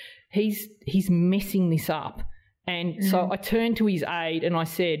said, he's messing this up. And so I turned to his aide and I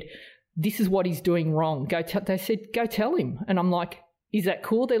said, this is what he's doing wrong. They said, go tell him. And I'm like, is that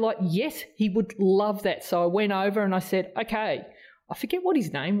cool? They're like, yes, he would love that. So I went over and I said, okay, I forget what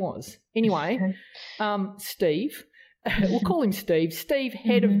his name was. Anyway, Steve, we'll call him Steve. Steve,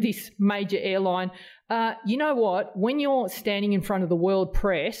 head of this major airline. You know what? When you're standing in front of the world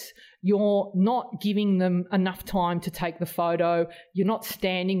press, you're not giving them enough time to take the photo. You're not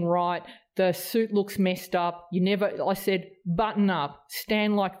standing right. The suit looks messed up. I said, button up,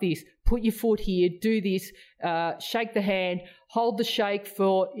 stand like this, put your foot here, do this, shake the hand, hold the shake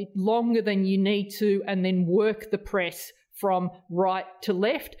for longer than you need to, and then work the press from right to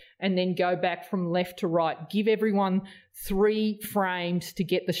left and then go back from left to right. Give everyone 3 frames to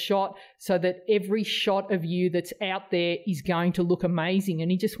get the shot so that every shot of you that's out there is going to look amazing.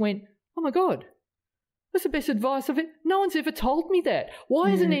 And he just went, oh my God, that's the best advice of it. No one's ever told me that. Why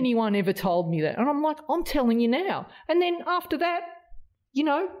hasn't anyone ever told me that? And I'm like, I'm telling you now. And then after that,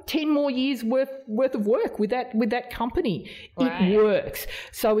 10 more years worth of work with that company. Right. It works.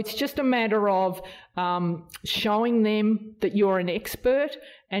 So it's just a matter of showing them that you're an expert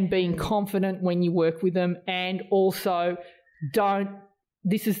and being confident when you work with them, and also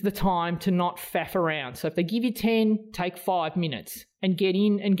this is the time to not faff around. So if they give you 10, take 5 minutes and get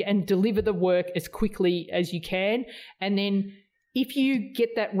in and deliver the work as quickly as you can. And then if you get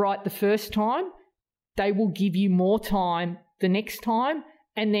that right the first time, they will give you more time the next time,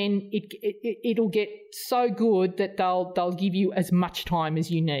 and then it'll get so good that they'll give you as much time as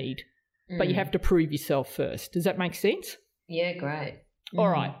you need. But you have to prove yourself first. Does that make sense? Yeah, great. All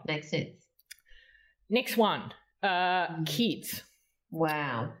right. Makes sense. Next one, kids.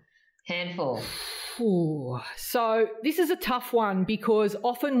 Wow. Handful. Ooh. So this is a tough one because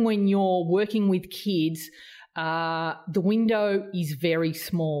often when you're working with kids, the window is very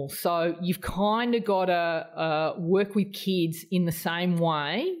small. So you've kind of got to work with kids in the same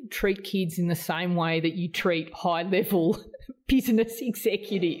way, treat kids in the same way that you treat high-level business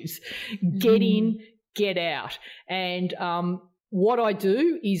executives. Get in, get out. And what I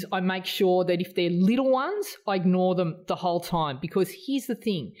do is I make sure that if they're little ones, I ignore them the whole time, because here's the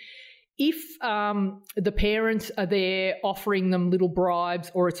thing. If the parents are there offering them little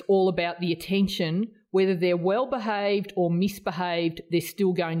bribes, or it's all about the attention, whether they're well-behaved or misbehaved, they're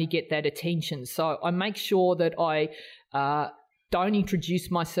still going to get that attention. So I make sure that I don't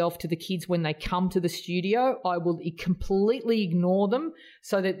introduce myself to the kids when they come to the studio. I will completely ignore them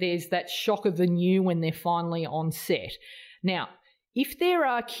so that there's that shock of the new when they're finally on set. Now, if there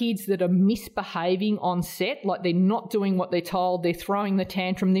are kids that are misbehaving on set, like they're not doing what they're told, they're throwing the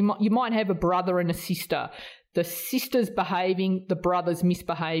tantrum, you might have a brother and a sister. The sister's behaving, the brother's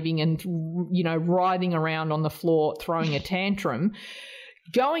misbehaving and, writhing around on the floor, throwing a tantrum.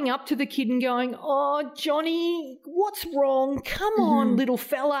 Going up to the kid and going, oh, Johnny, what's wrong? Come on, little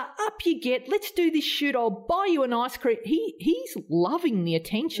fella, up you get. Let's do this shoot. I'll buy you an ice cream. He's loving the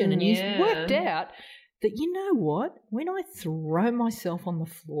attention, and he's worked out that, you know what, when I throw myself on the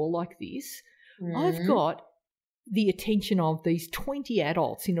floor like this, I've got the attention of these 20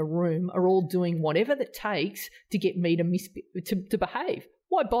 adults in a room are all doing whatever that takes to get me to behave.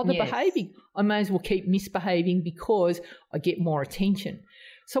 Why bother behaving? I may as well keep misbehaving because I get more attention.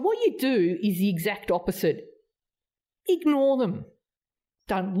 So what you do is the exact opposite. Ignore them.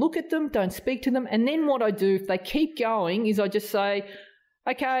 Don't look at them. Don't speak to them. And then what I do, if they keep going, is I just say,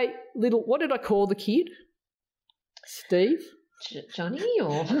 okay, what did I call the kid? Steve? Johnny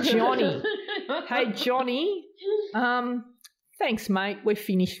or? Johnny. Hey, Johnny. Thanks, mate. We're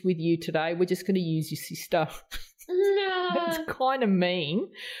finished with you today. We're just going to use your sister. No. It's kind of mean.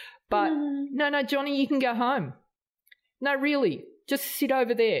 But no, Johnny, you can go home. No, really. Just sit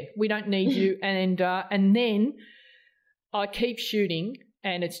over there. We don't need you. And then I keep shooting,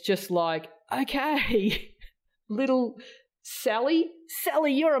 and it's just like, okay, little Sally,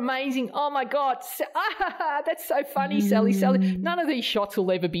 you're amazing. Oh my God, that's so funny, Sally. None of these shots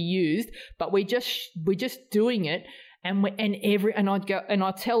will ever be used, but we're just doing it, and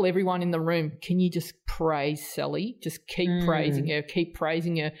I tell everyone in the room, can you just praise Sally? Just keep praising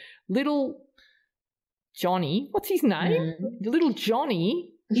her. Little Johnny, what's his name? Little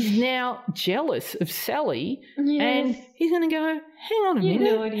Johnny is now jealous of Sally, Yes. and he's going to go, hang on a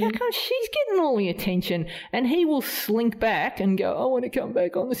minute, how come she's getting all the attention? And he will slink back and go, I want to come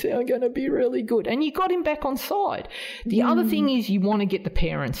back on the side, I'm going to be really good. And you got him back on side. The other thing is you want to get the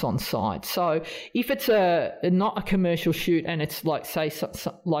parents on side. So if it's not a commercial shoot and it's like, say,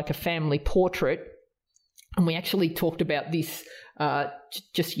 like a family portrait, and we actually talked about this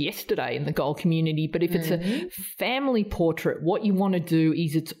just yesterday in the Gold community, but if it's a family portrait, what you want to do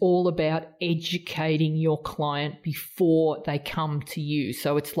is it's all about educating your client before they come to you.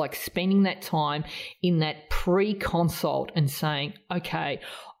 So it's like spending that time in that pre-consult and saying, okay,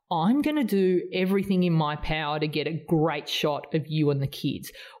 I'm going to do everything in my power to get a great shot of you and the kids.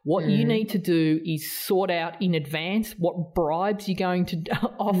 What you need to do is sort out in advance what bribes you're going to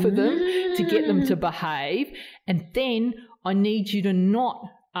offer them to get them to behave. And then I need you to not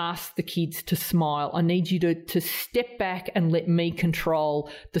ask the kids to smile. I need you to step back and let me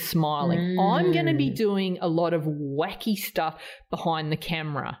control the smiling. I'm going to be doing a lot of wacky stuff behind the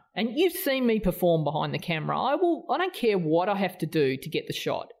camera. And you've seen me perform behind the camera. I don't care what I have to do to get the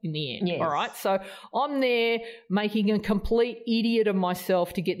shot in the end. Yes. All right. So I'm there making a complete idiot of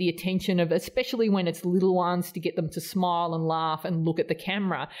myself to get the attention of, especially when it's little ones, to get them to smile and laugh and look at the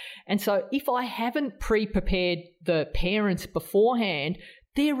camera. And so if I haven't pre-prepared the parents beforehand,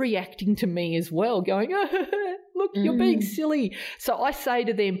 they're reacting to me as well, going, oh, look, you're being silly. So I say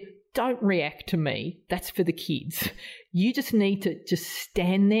to them, don't react to me. That's for the kids. You just need to just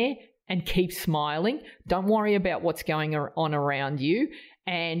stand there and keep smiling. Don't worry about what's going on around you.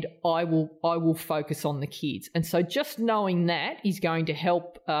 And I will focus on the kids. And so just knowing that is going to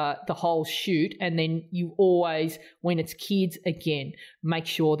help the whole shoot. And then you always, when it's kids, again, make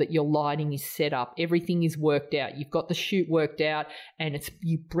sure that your lighting is set up. Everything is worked out. You've got the shoot worked out, and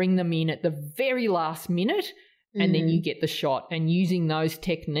you bring them in at the very last minute, and then you get the shot. And using those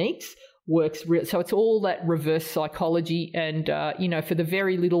techniques works so it's all that reverse psychology. And for the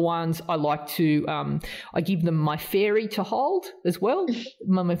very little ones, I like to I give them my fairy to hold as well.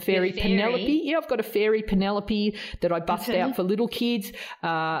 My fairy Penelope. Yeah, I've got a fairy Penelope that I bust out for little kids.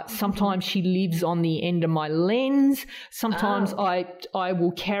 Sometimes she lives on the end of my lens. Sometimes I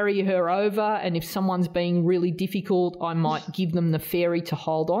will carry her over, and if someone's being really difficult, I might give them the fairy to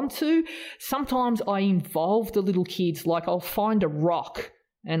hold on to. Sometimes I involve the little kids, like I'll find a rock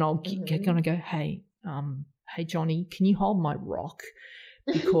and I'll kind of go, hey Johnny, can you hold my rock?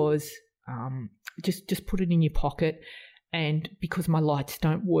 Because just put it in your pocket, and because my lights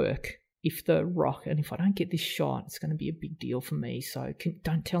don't work, if I don't get this shot, it's going to be a big deal for me. So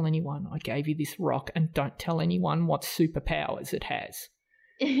don't tell anyone I gave you this rock, and don't tell anyone what superpowers it has.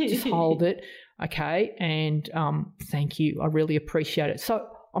 Just hold it, okay? And thank you. I really appreciate it. So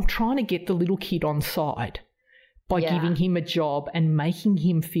I'm trying to get the little kid on side by giving him a job and making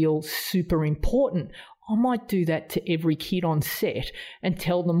him feel super important. I might do that to every kid on set and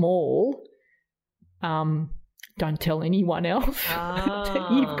tell them all, don't tell anyone else that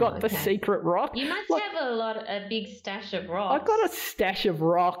you've got the secret rock. You must have a big stash of rocks. I've got a stash of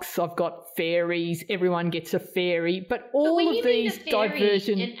rocks. I've got fairies. Everyone gets a fairy. But all of these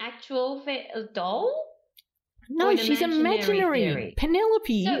diversion. An actual doll? No, she's imaginary.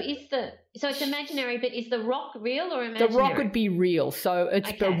 Penelope. So it's imaginary, but is the rock real or imaginary? The rock would be real. So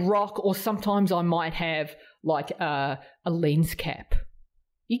it's the rock, or sometimes I might have like a lens cap.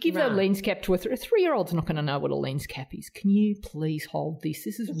 You give a lens cap to a 3-year-old's not going to know what a lens cap is. Can you please hold this?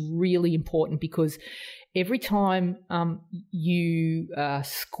 This is really important, because every time you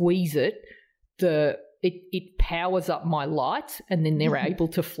squeeze it, it powers up my lights, and then they're able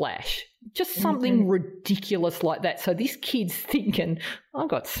to flash. Just something ridiculous like that. So this kid's thinking, I've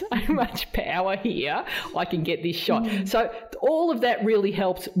got so much power here, I can get this shot. So all of that really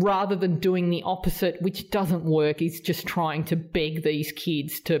helps, rather than doing the opposite, which doesn't work, is just trying to beg these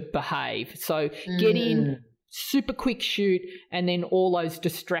kids to behave. So get in, super quick shoot, and then all those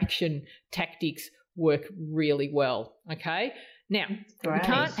distraction tactics work really well, okay? Now, we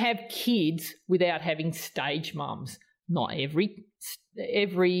can't have kids without having stage mums. Not every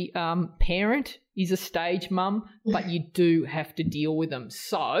parent is a stage mum, but you do have to deal with them.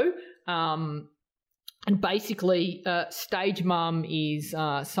 So, and basically, stage mum is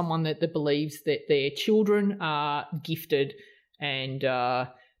someone that believes that their children are gifted, and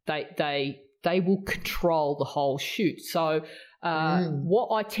they will control the whole shoot. So,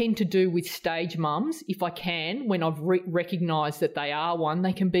 what I tend to do with stage mums, if I can, when I've recognised that they are one,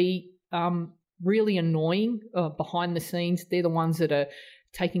 they can be really annoying behind the scenes. They're the ones that are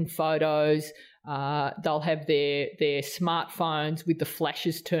taking photos. They'll have their smartphones with the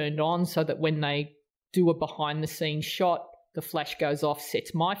flashes turned on, so that when they do a behind the scenes shot, the flash goes off,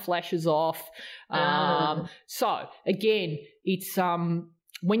 sets my flashes off. So again, it's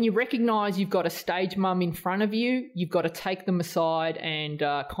when you recognise you've got a stage mum in front of you, you've got to take them aside and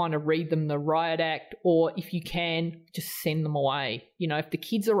kind of read them the riot act, or if you can, just send them away. You know, if the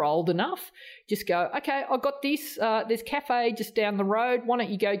kids are old enough, just go, okay, I got this. There's cafe just down the road. Why don't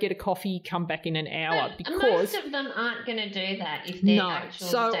you go get a coffee, come back in an hour? But because most of them aren't going to do that if they're actual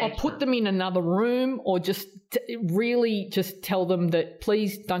so stage I'll put them in another room, or just really just tell them that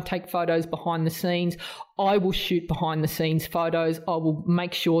please don't take photos behind the scenes. I will shoot behind the scenes photos. I will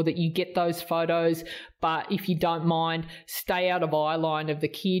make sure that you get those photos. But if you don't mind, stay out of eye line of the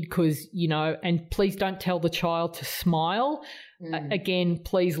kid, because, you know, and please don't tell the child to smile. Again,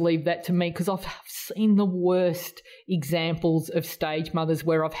 please leave that to me, because I've seen the worst examples of stage mothers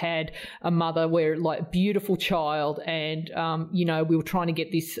where I've had a mother where, like, beautiful child and, you know, we were trying to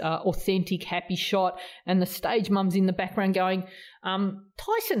get this authentic, happy shot, and the stage mum's in the background going,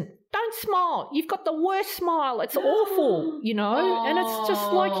 Tyson, don't smile. You've got the worst smile. It's awful, you know. And it's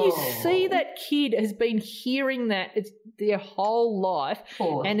just like you see that kid has been hearing that it's their whole life,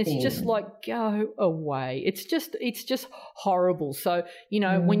 and it's just like, go away. It's just horrible. So, you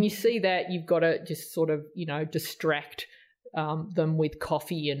know, when you see that, you've got to just sort of, you know, distract them with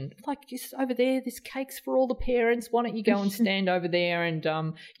coffee and, like, just over there, this cake's for all the parents. Why don't you go and stand over there and,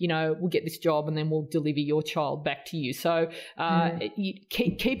 you know, we'll get this job and then we'll deliver your child back to you. So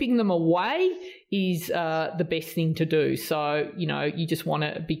keeping them away is the best thing to do. So, you know, you just want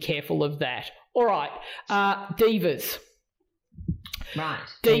to be careful of that. All right, divas. Right.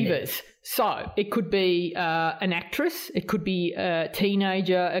 Divas. So it could be an actress, it could be a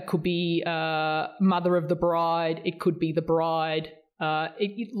teenager, it could be mother of the bride, it could be the bride.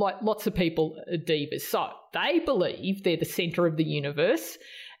 Like lots of people are divas. So they believe they're the centre of the universe,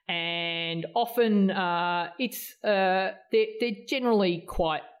 and often they're generally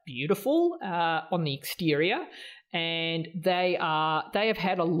quite beautiful on the exterior. And they have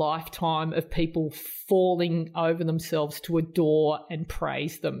had a lifetime of people falling over themselves to adore and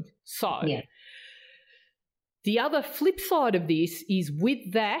praise them. So the other flip side of this is,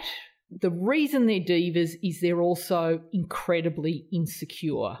 with that, the reason they're divas is they're also incredibly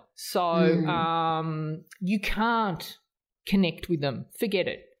insecure. So you can't connect with them. Forget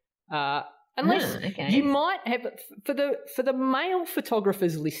it. Unless you might have, for the male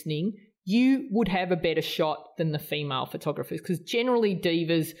photographers listening, you would have a better shot than the female photographers, because generally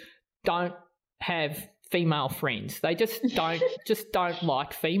divas don't have female friends. They just don't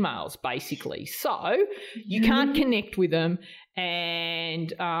like females, basically. So you can't connect with them, and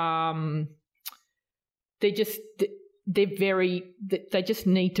they just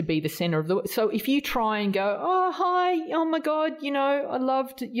need to be the centre of the. So if you try and go, oh hi, oh my God, you know, I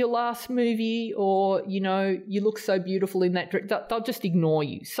loved your last movie, or, you know, you look so beautiful in that dress, they'll just ignore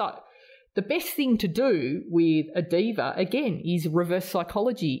you. So the best thing to do with a diva, again, is reverse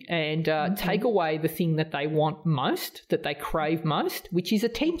psychology and take away the thing that they want most, that they crave most, which is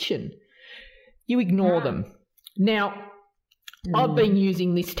attention. You ignore them. Now, I've been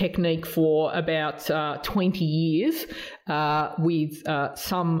using this technique for about 20 years with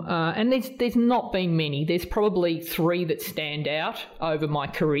some, and there's not been many. There's probably 3 that stand out over my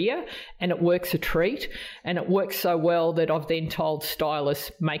career, and it works a treat. And it works so well that I've then told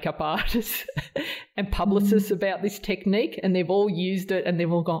stylists, makeup artists and publicists about this technique, and they've all used it, and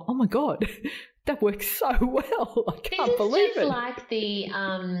they've all gone, oh my God, that works so well. I can't believe it. This is just like the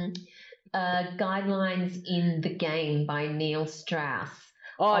Guidelines in the Game by Neil Strauss.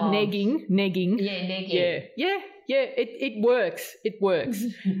 Oh, negging. Yeah, negging. Yeah. It works. It works.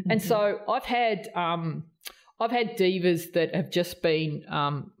 And so I've had divas that have just been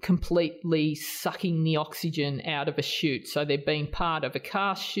completely sucking the oxygen out of a shoot. So they've been part of a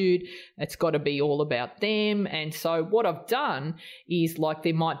cast shoot. It's got to be all about them. And so what I've done is, like,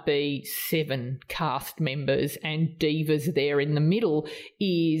 there might be 7 cast members and divas there in the middle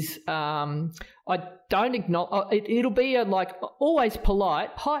is I don't acknowledge. It'll be always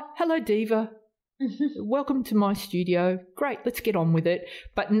polite. Hi, hello, diva. Welcome to my studio. Great, let's get on with it.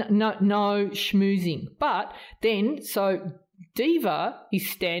 But no schmoozing. But then, so Diva is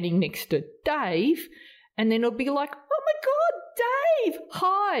standing next to Dave, and then it'll be like, oh my God, Dave,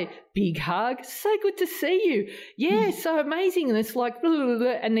 hi, big hug, so good to see you. Yeah, so amazing. And it's like, blah, blah,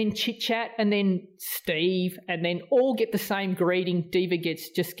 blah, and then chit chat, and then Steve, and then all get the same greeting. Diva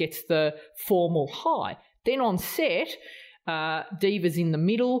just gets the formal hi. Then on set, Diva's in the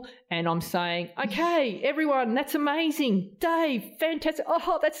middle, and I'm saying, okay, everyone, that's amazing. Dave, fantastic.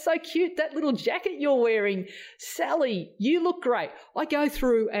 Oh, that's so cute, that little jacket you're wearing. Sally, you look great. I go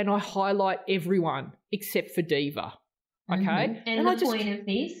through and I highlight everyone except for Diva. Okay. Mm-hmm. And the point of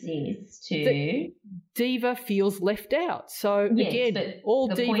this is to... Diva feels left out. So, Yes, again, all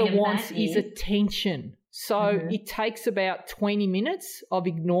the Diva point of wants that is is- attention. So it takes about 20 minutes of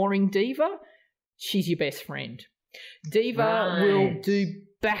ignoring Diva. She's your best friend. Diva will Right. do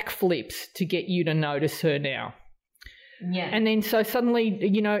backflips to get you to notice her now. Yeah. And then so suddenly,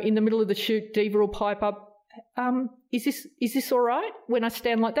 you know, in the middle of the shoot, Diva will pipe up, is this all right? When I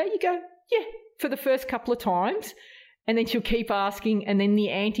stand like that, you go, yeah, for the first couple of times. And then she'll keep asking, and then the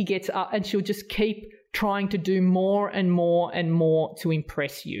auntie gets up and she'll just keep trying to do more and more and more to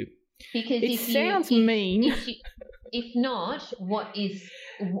impress you. Because It sounds mean. If not,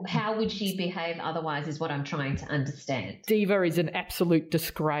 how would she behave otherwise is what I'm trying to understand. Diva is an absolute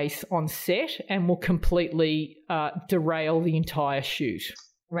disgrace on set and will completely derail the entire shoot.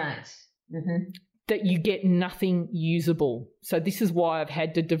 Right. Mm-hmm. That you get nothing usable. So this is why I've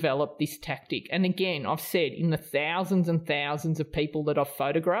had to develop this tactic. And again, I've said in the thousands and thousands of people that I've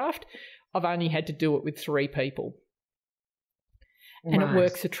photographed, I've only had to do it with 3 people. And it Right.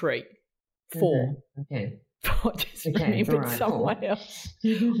 works a treat. 4. Mm-hmm. Okay. I just Okay, remembered all right, someone 4. else.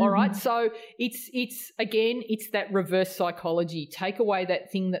 All right, so it's again, it's that reverse psychology. Take away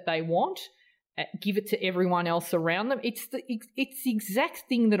that thing that they want, give it to everyone else around them. It's the exact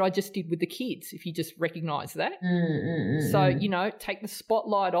thing that I just did with the kids, if you just recognise that. So, you know, take the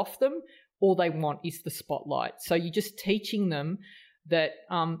spotlight off them. All they want is the spotlight. So you're just teaching them that,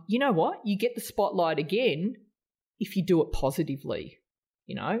 you know what, you get the spotlight again if you do it positively,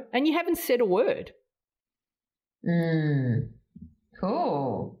 you know, and you haven't said a word.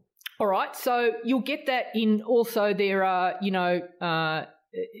 Cool. All right, so you'll get that in also there are, you know,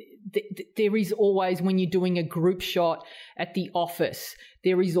 there is always, when you're doing a group shot at the office,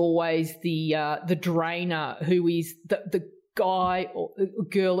 there is always the drainer who is the guy or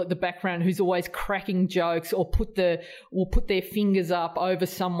girl at the background who's always cracking jokes or will put their fingers up over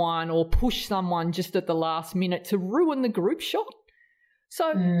someone or push someone just at the last minute to ruin the group shot.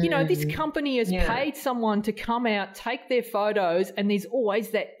 So, you know, this company has paid someone to come out, take their photos, and there's always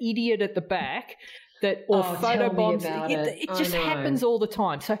that idiot at the back that or photo bombs. It just happens all the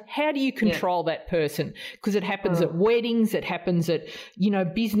time. So how do you control that person? Because it happens at weddings, it happens at, you know,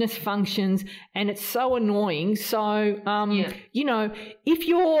 business functions, and it's so annoying. So, you know, if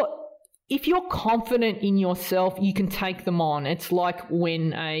you're confident in yourself, you can take them on. It's like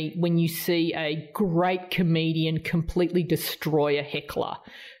when you see a great comedian completely destroy a heckler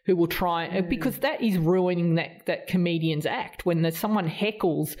who will try, because that is ruining that comedian's act. When someone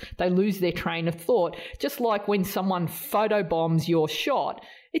heckles, they lose their train of thought. Just like when someone photobombs your shot,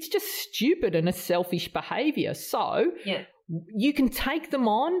 it's just stupid and a selfish behaviour. So you can take them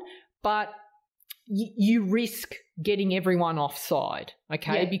on, but you risk getting everyone offside,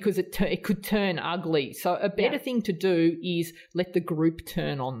 okay? Because it could turn ugly. So a better thing to do is let the group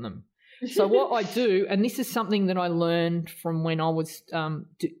turn on them. So what I do, and this is something that I learned from when I was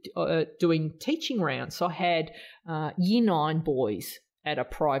doing teaching rounds. So I had Year 9 boys at a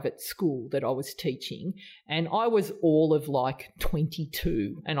private school that I was teaching, and I was all of like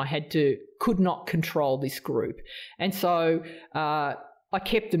 22, and I could not control this group. And so I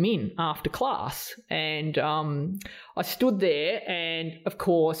kept them in after class, and I stood there, and of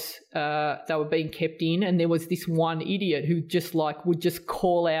course they were being kept in, and there was this one idiot who just would just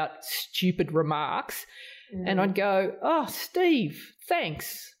call out stupid remarks, and I'd go, "Oh, Steve,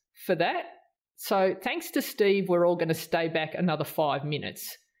 thanks for that. So thanks to Steve, we're all going to stay back another 5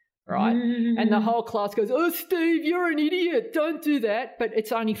 minutes." Right? And the whole class goes, "Oh, Steve, you're an idiot. Don't do that." But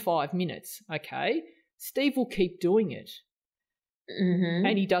it's only 5 minutes, okay? Steve will keep doing it.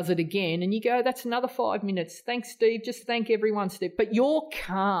 And he does it again, and you go, "That's another 5 minutes. Thanks, Steve. Just thank everyone, Steve." But you're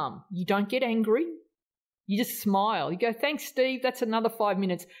calm. You don't get angry. You just smile. You go, "Thanks, Steve. That's another 5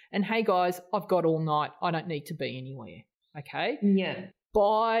 minutes. And hey, guys, I've got all night. I don't need to be anywhere." Okay? Yeah.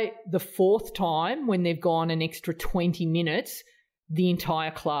 By the 4th time, when they've gone an extra 20 minutes, the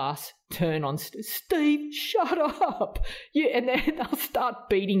entire class turn on Steve, shut up. And then they'll start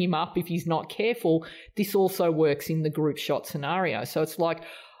beating him up if he's not careful. This also works in the group shot scenario. So it's like,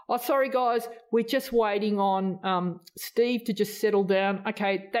 "Oh, sorry, guys, we're just waiting on Steve to just settle down.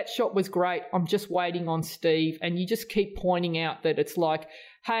 Okay, that shot was great. I'm just waiting on Steve." And you just keep pointing out that it's like,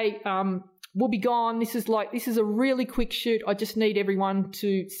 "Hey, we'll be gone. This is a really quick shoot. I just need everyone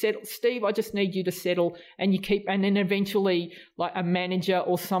to settle. Steve, I just need you to settle." And and then eventually like a manager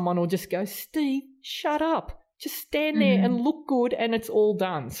or someone will just go, "Steve, shut up. Just stand there and look good," and it's all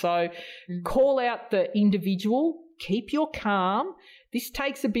done. So call out the individual, keep your calm. This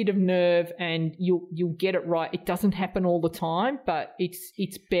takes a bit of nerve, and you'll get it right. It doesn't happen all the time, but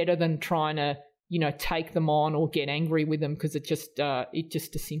it's better than trying to, take them on or get angry with them, because it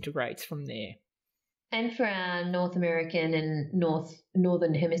just disintegrates from there. And for our North American and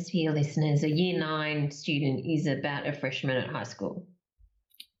Northern Hemisphere listeners, a Year 9 student is about a freshman at high school.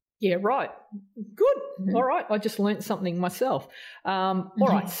 Yeah, right. Good. Mm-hmm. All right. I just learnt something myself. All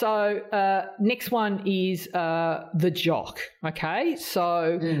right. So next one is the jock. Okay.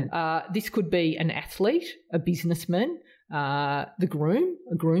 So this could be an athlete, a businessman, the groom,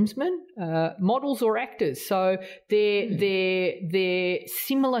 a groomsman, models or actors. So they're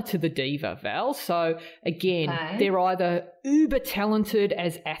similar to the diva, Val. So again, they're either uber talented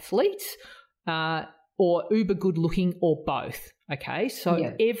as athletes or uber good looking, or both. Okay,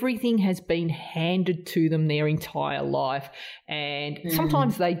 so everything has been handed to them their entire life, and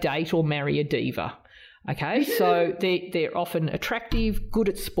sometimes they date or marry a diva. Okay, so they're often attractive, good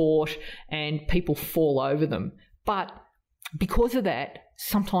at sport, and people fall over them. But because of that,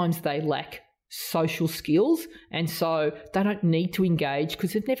 sometimes they lack social skills, and so they don't need to engage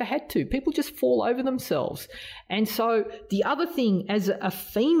because they've never had to. People just fall over themselves. And so the other thing, as a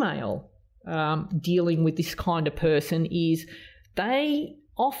female dealing with this kind of person, is they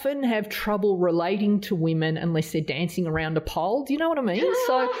often have trouble relating to women unless they're dancing around a pole. Do you know what I mean?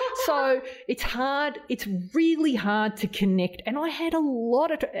 So it's hard. It's really hard to connect. And I had a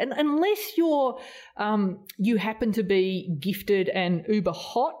lot of, and unless you're, you happen to be gifted and uber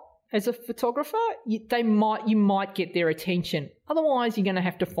hot as a photographer, you might get their attention. Otherwise, you're going to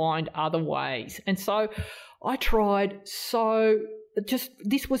have to find other ways. And so I tried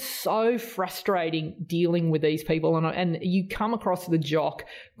this was so frustrating dealing with these people, and you come across the jock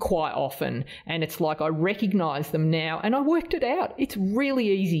quite often, and it's like I recognise them now, and I worked it out. It's really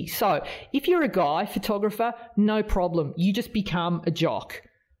easy. So if you're a guy photographer, no problem. You just become a jock.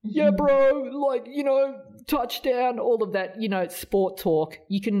 Yeah, bro, touchdown, all of that, sport talk.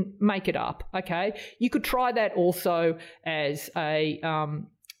 You can make it up, okay? You could try that also as a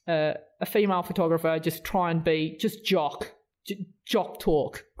female photographer. Just try and be just jock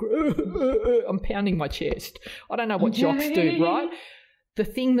talk. I'm pounding my chest. I don't know what jocks do, right? The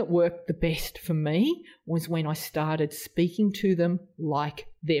thing that worked the best for me was when I started speaking to them like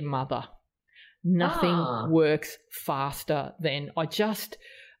their mother. Nothing works faster than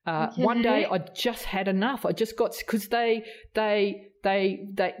one day I just had enough. I just got, because they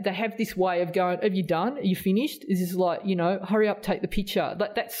have this way of going, have you done? Are you finished? Is this like, hurry up, take the picture.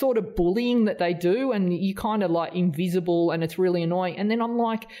 That sort of bullying that they do, and you kind of like invisible, and it's really annoying. And then I'm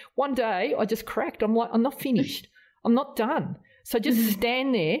like, one day I just cracked. I'm like, I'm not finished. I'm not done. So just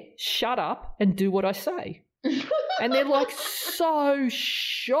stand there, shut up, and do what I say. And they're like so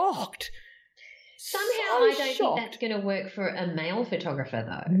shocked. Somehow I don't think that's going to work for a male photographer,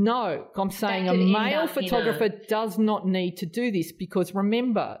 though. No, I'm saying a male photographer does not need to do this, because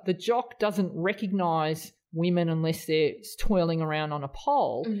remember, the jock doesn't recognise women unless they're toiling around on a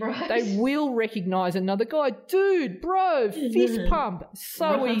pole. Right. They will recognise another guy. Dude, bro, fist pump.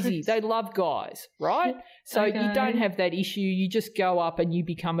 So easy. They love guys, right? So you don't have that issue. You just go up and you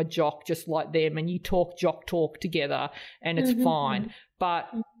become a jock just like them, and you talk jock talk together, and it's fine. But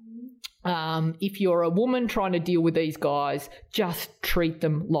if you're a woman trying to deal with these guys, just treat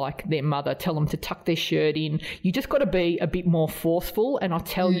them like their mother. Tell them to tuck their shirt in. You just got to be a bit more forceful, and I'll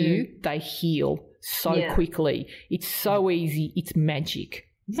tell you, they heal so quickly. It's so easy. It's magic.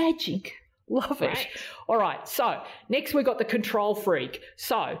 Magic. Love it. All right. So next we've got the control freak.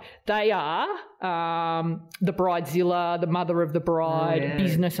 So they are the bridezilla, the mother of the bride,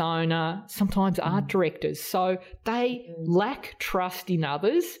 business owner, sometimes art directors. So they lack trust in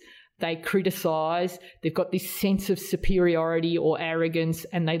others. They criticise. They've got this sense of superiority or arrogance,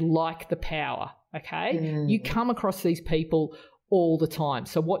 and they like the power, okay? You come across these people all the time.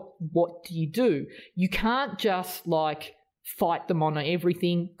 So what do? You can't just fight them on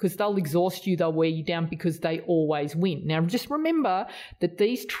everything, because they'll exhaust you, they'll wear you down, because they always win. Now, just remember that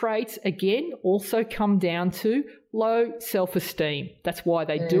these traits, again, also come down to low self-esteem. That's why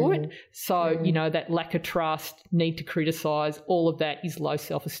they do it. So, that lack of trust, need to criticise, all of that is low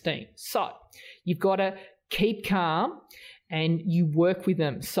self-esteem. So you've got to keep calm and you work with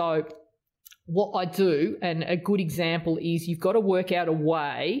them. So what I do, and a good example is, you've got to work out a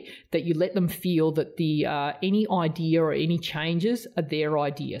way that you let them feel that the any idea or any changes are their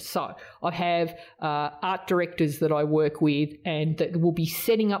idea. So I have art directors that I work with, and that will be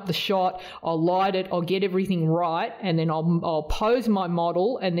setting up the shot. I'll light it, I'll get everything right, and then I'll pose my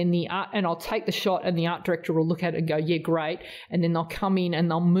model, and then I'll take the shot, and the art director will look at it and go, yeah, great. And then they'll come in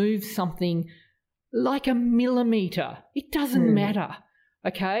and they'll move something like a millimetre. It doesn't matter.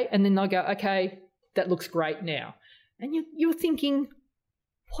 Okay, and then they'll go, okay, that looks great now. And you're thinking,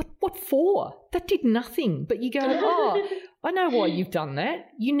 What for? That did nothing. But you go, oh, I know why you've done that.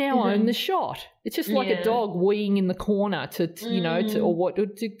 You now own the shot. It's just like a dog weeing in the corner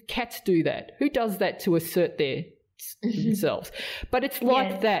do cats do that? Who does that to assert themselves? But it's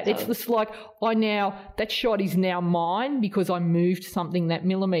like that. It's just like, that shot is now mine because I moved something that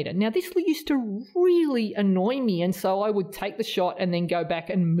millimetre. Now, this used to really annoy me, and so I would take the shot and then go back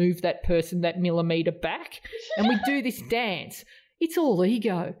and move that person that millimetre back, and we'd do this dance. It's all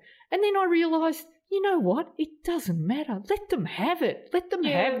ego. And then I realised, you know what? It doesn't matter. Let them have it. Let them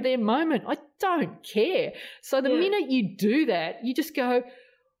have their moment. I don't care. So the minute you do that, you just go,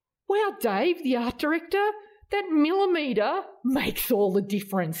 wow, Dave, the art director, that millimetre makes all the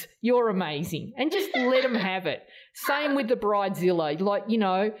difference. You're amazing. And just let them have it. Same with the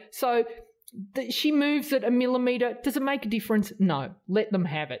Bridezilla. So she moves it a millimetre. Does it make a difference? No. Let them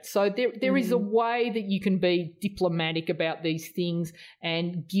have it. So there is a way that you can be diplomatic about these things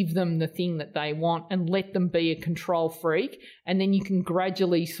and give them the thing that they want and let them be a control freak, and then you can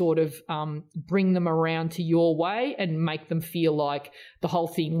gradually sort of bring them around to your way and make them feel like the whole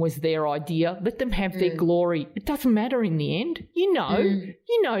thing was their idea. Let them have their glory. It doesn't matter in the end. You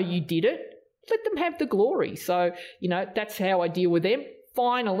know you did it. Let them have the glory. So, that's how I deal with them.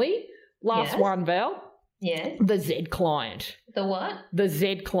 Finally, last one, Val. Yes. The Z client. The what? The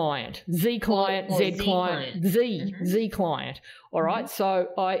Z client. Z client, or Z Z client, client. Z client. All right. So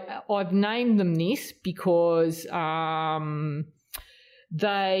I've named them this because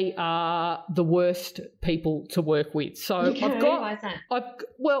they are the worst people to work with. So why is that?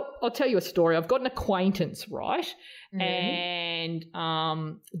 I'll tell you a story. I've got an acquaintance, right? And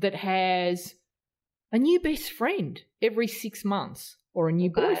that has a new best friend every 6 months, or a new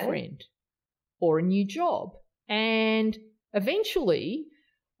boyfriend, or a new job. And eventually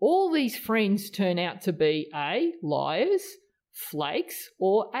all these friends turn out to be liars, flakes,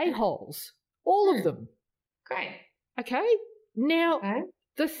 or a-holes. All of them. Great. Okay? Now,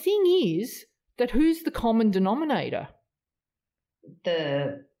 the thing is that who's the common denominator?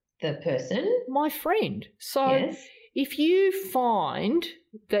 The person? My friend. So if you find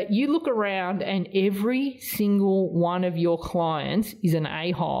that you look around and every single one of your clients is an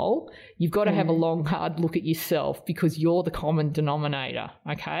a-hole, you've got to have a long, hard look at yourself, because you're the common denominator,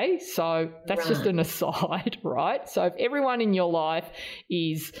 okay? So that's just an aside, right? So if everyone in your life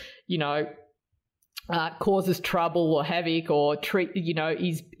is, causes trouble or havoc or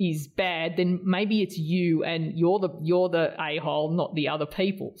is bad, then maybe it's you and you're the a-hole, not the other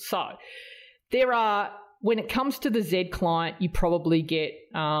people. So when it comes to the Z client, you probably get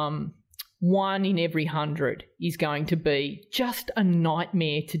 1 in every 100 is going to be just a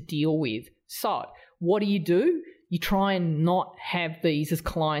nightmare to deal with. So what do? You try and not have these as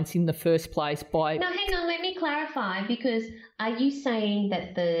clients in the first place by... Now, hang on, let me clarify, because are you saying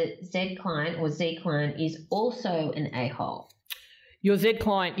that the Z client or Z client is also an a-hole? Your Z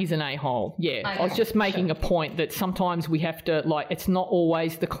client is an a-hole, yeah. Okay, I was just making a point that sometimes we have to, it's not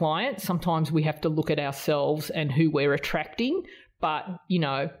always the client. Sometimes we have to look at ourselves and who we're attracting. But,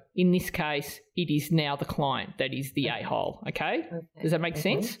 in this case, it is now the client that is the a-hole, okay? Does that make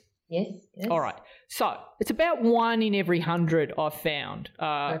sense? Yes. All right. So it's about 1 in every 100 I've found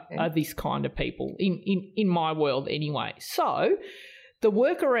are this kind of people in my world anyway. So the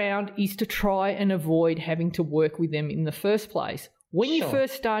workaround is to try and avoid having to work with them in the first place. When you're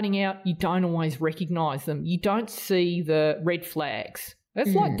first starting out, you don't always recognise them. You don't see the red flags.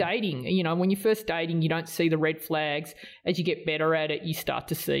 That's like dating. When you're first dating, you don't see the red flags. As you get better at it, you start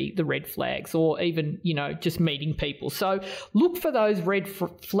to see the red flags, or even, just meeting people. So look for those red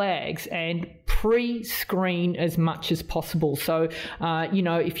flags and pre-screen as much as possible. So,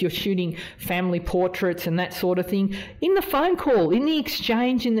 if you're shooting family portraits and that sort of thing, in the phone call, in the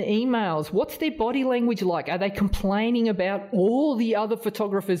exchange, in the emails, what's their body language like? Are they complaining about all the other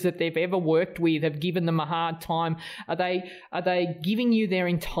photographers that they've ever worked with have given them a hard time? Are they giving you their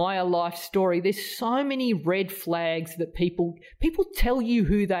entire life story? There's so many red flags that people tell you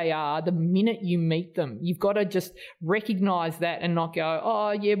who they are the minute you meet them. You've got to just recognize that and not go,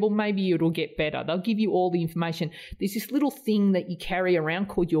 oh yeah, well maybe it'll get better. They'll give you all the information. There's this little thing that you carry around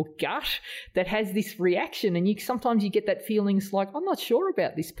called your gut that has this reaction, and sometimes you get that feeling, it's like, I'm not sure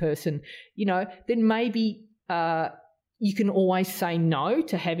about this person, then maybe you can always say no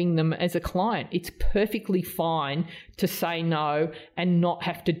to having them as a client. It's perfectly fine to say no and not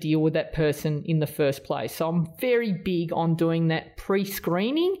have to deal with that person in the first place. So I'm very big on doing that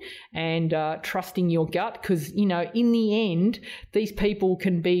pre-screening and trusting your gut, because, in the end, these people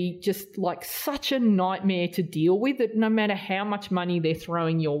can be just like such a nightmare to deal with that no matter how much money they're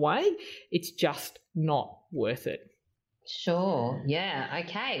throwing your way, it's just not worth it. Sure. Yeah.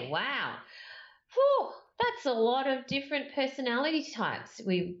 Okay. Wow. Whew. That's a lot of different personality types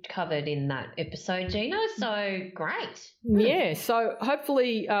we've covered in that episode, Gina. So great. Yeah, so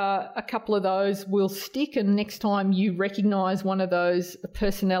hopefully a couple of those will stick, and next time you recognise one of those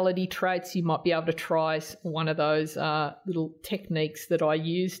personality traits, you might be able to try one of those little techniques that I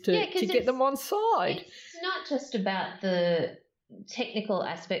use to get them on side. It's not just about the technical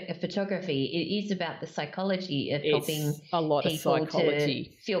aspect of photography. It is about the psychology of helping people to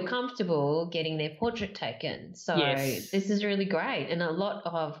feel comfortable getting their portrait taken. So this is really great. And a lot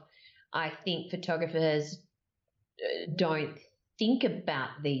of, I think, photographers don't think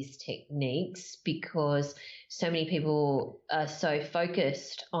about these techniques because so many people are so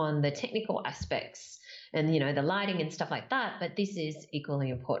focused on the technical aspects and, you know, the lighting and stuff like that. But this is equally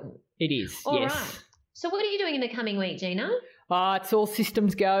important. It is, All right. So what are you doing in the coming week, Gina? It's all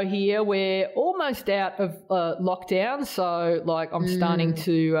systems go here. We're almost out of lockdown, so I'm starting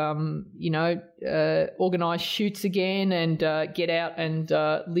to, organise shoots again and get out and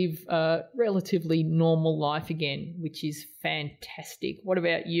live a relatively normal life again, which is fantastic. What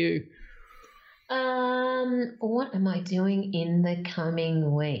about you? What am I doing in the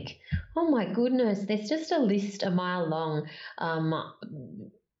coming week? Oh my goodness, there's just a list a mile long.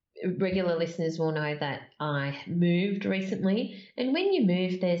 Regular listeners will know that I moved recently, and when you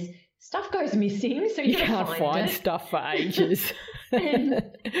move, there's stuff goes missing, so you can't find stuff for ages.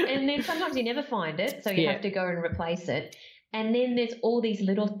 and then sometimes you never find it, so you have to go and replace it. And then there's all these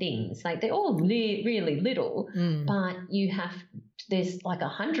little things, like they're all really little, but there's like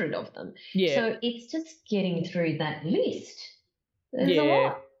 100 of them. Yeah. So it's just getting through that list. There's a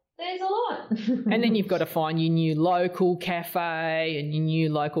lot. There's a lot. And then you've got to find your new local cafe and your new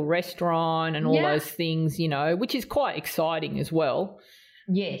local restaurant and all those things, you know, which is quite exciting as well.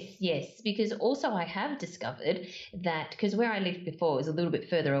 Yes, because also I have discovered that because where I lived before was a little bit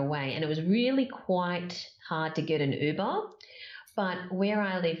further away and it was really quite hard to get an Uber. But where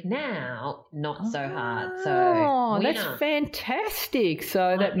I live now, not so hard. So that's fantastic.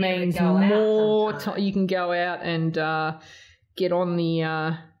 So that means more time you can go out and get on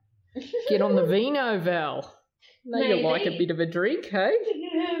the vino, Val. Maybe you like a bit of a drink, hey?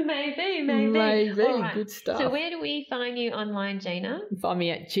 Maybe. Right. Good stuff. So where do we find you online, Gina? You find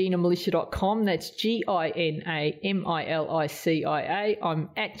me at GinaMilicia.com. That's GinaMilicia. I'm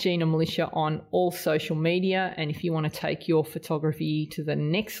at Gina Milicia on all social media. And if you want to take your photography to the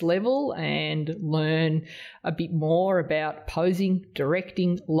next level and learn a bit more about posing,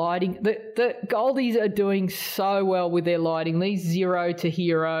 directing, lighting, the Goldies are doing so well with their lighting. These 0 to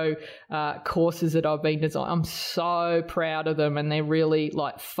hero courses that I've been designing, I'm so proud of them, and they're really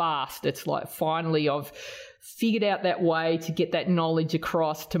fast. It's finally I've figured out that way to get that knowledge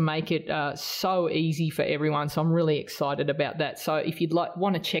across to make it so easy for everyone. So I'm really excited about that. So if you'd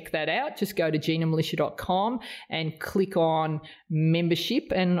want to check that out, just go to GinaMilicia.com and click on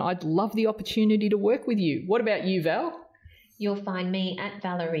membership, and I'd love the opportunity to work with you. What about you, Val? You'll find me at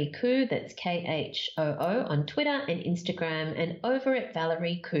Valerie Khoo, that's KHOO, on Twitter and Instagram, and over at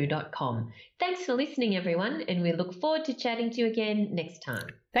ValerieKhoo.com. Thanks for listening, everyone, and we look forward to chatting to you again next time.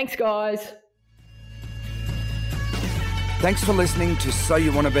 Thanks, guys. Thanks for listening to So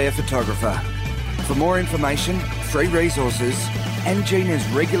You Want to Be a Photographer. For more information, free resources, and Gina's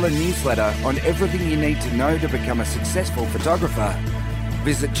regular newsletter on everything you need to know to become a successful photographer,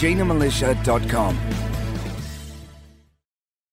 visit GinaMilicia.com.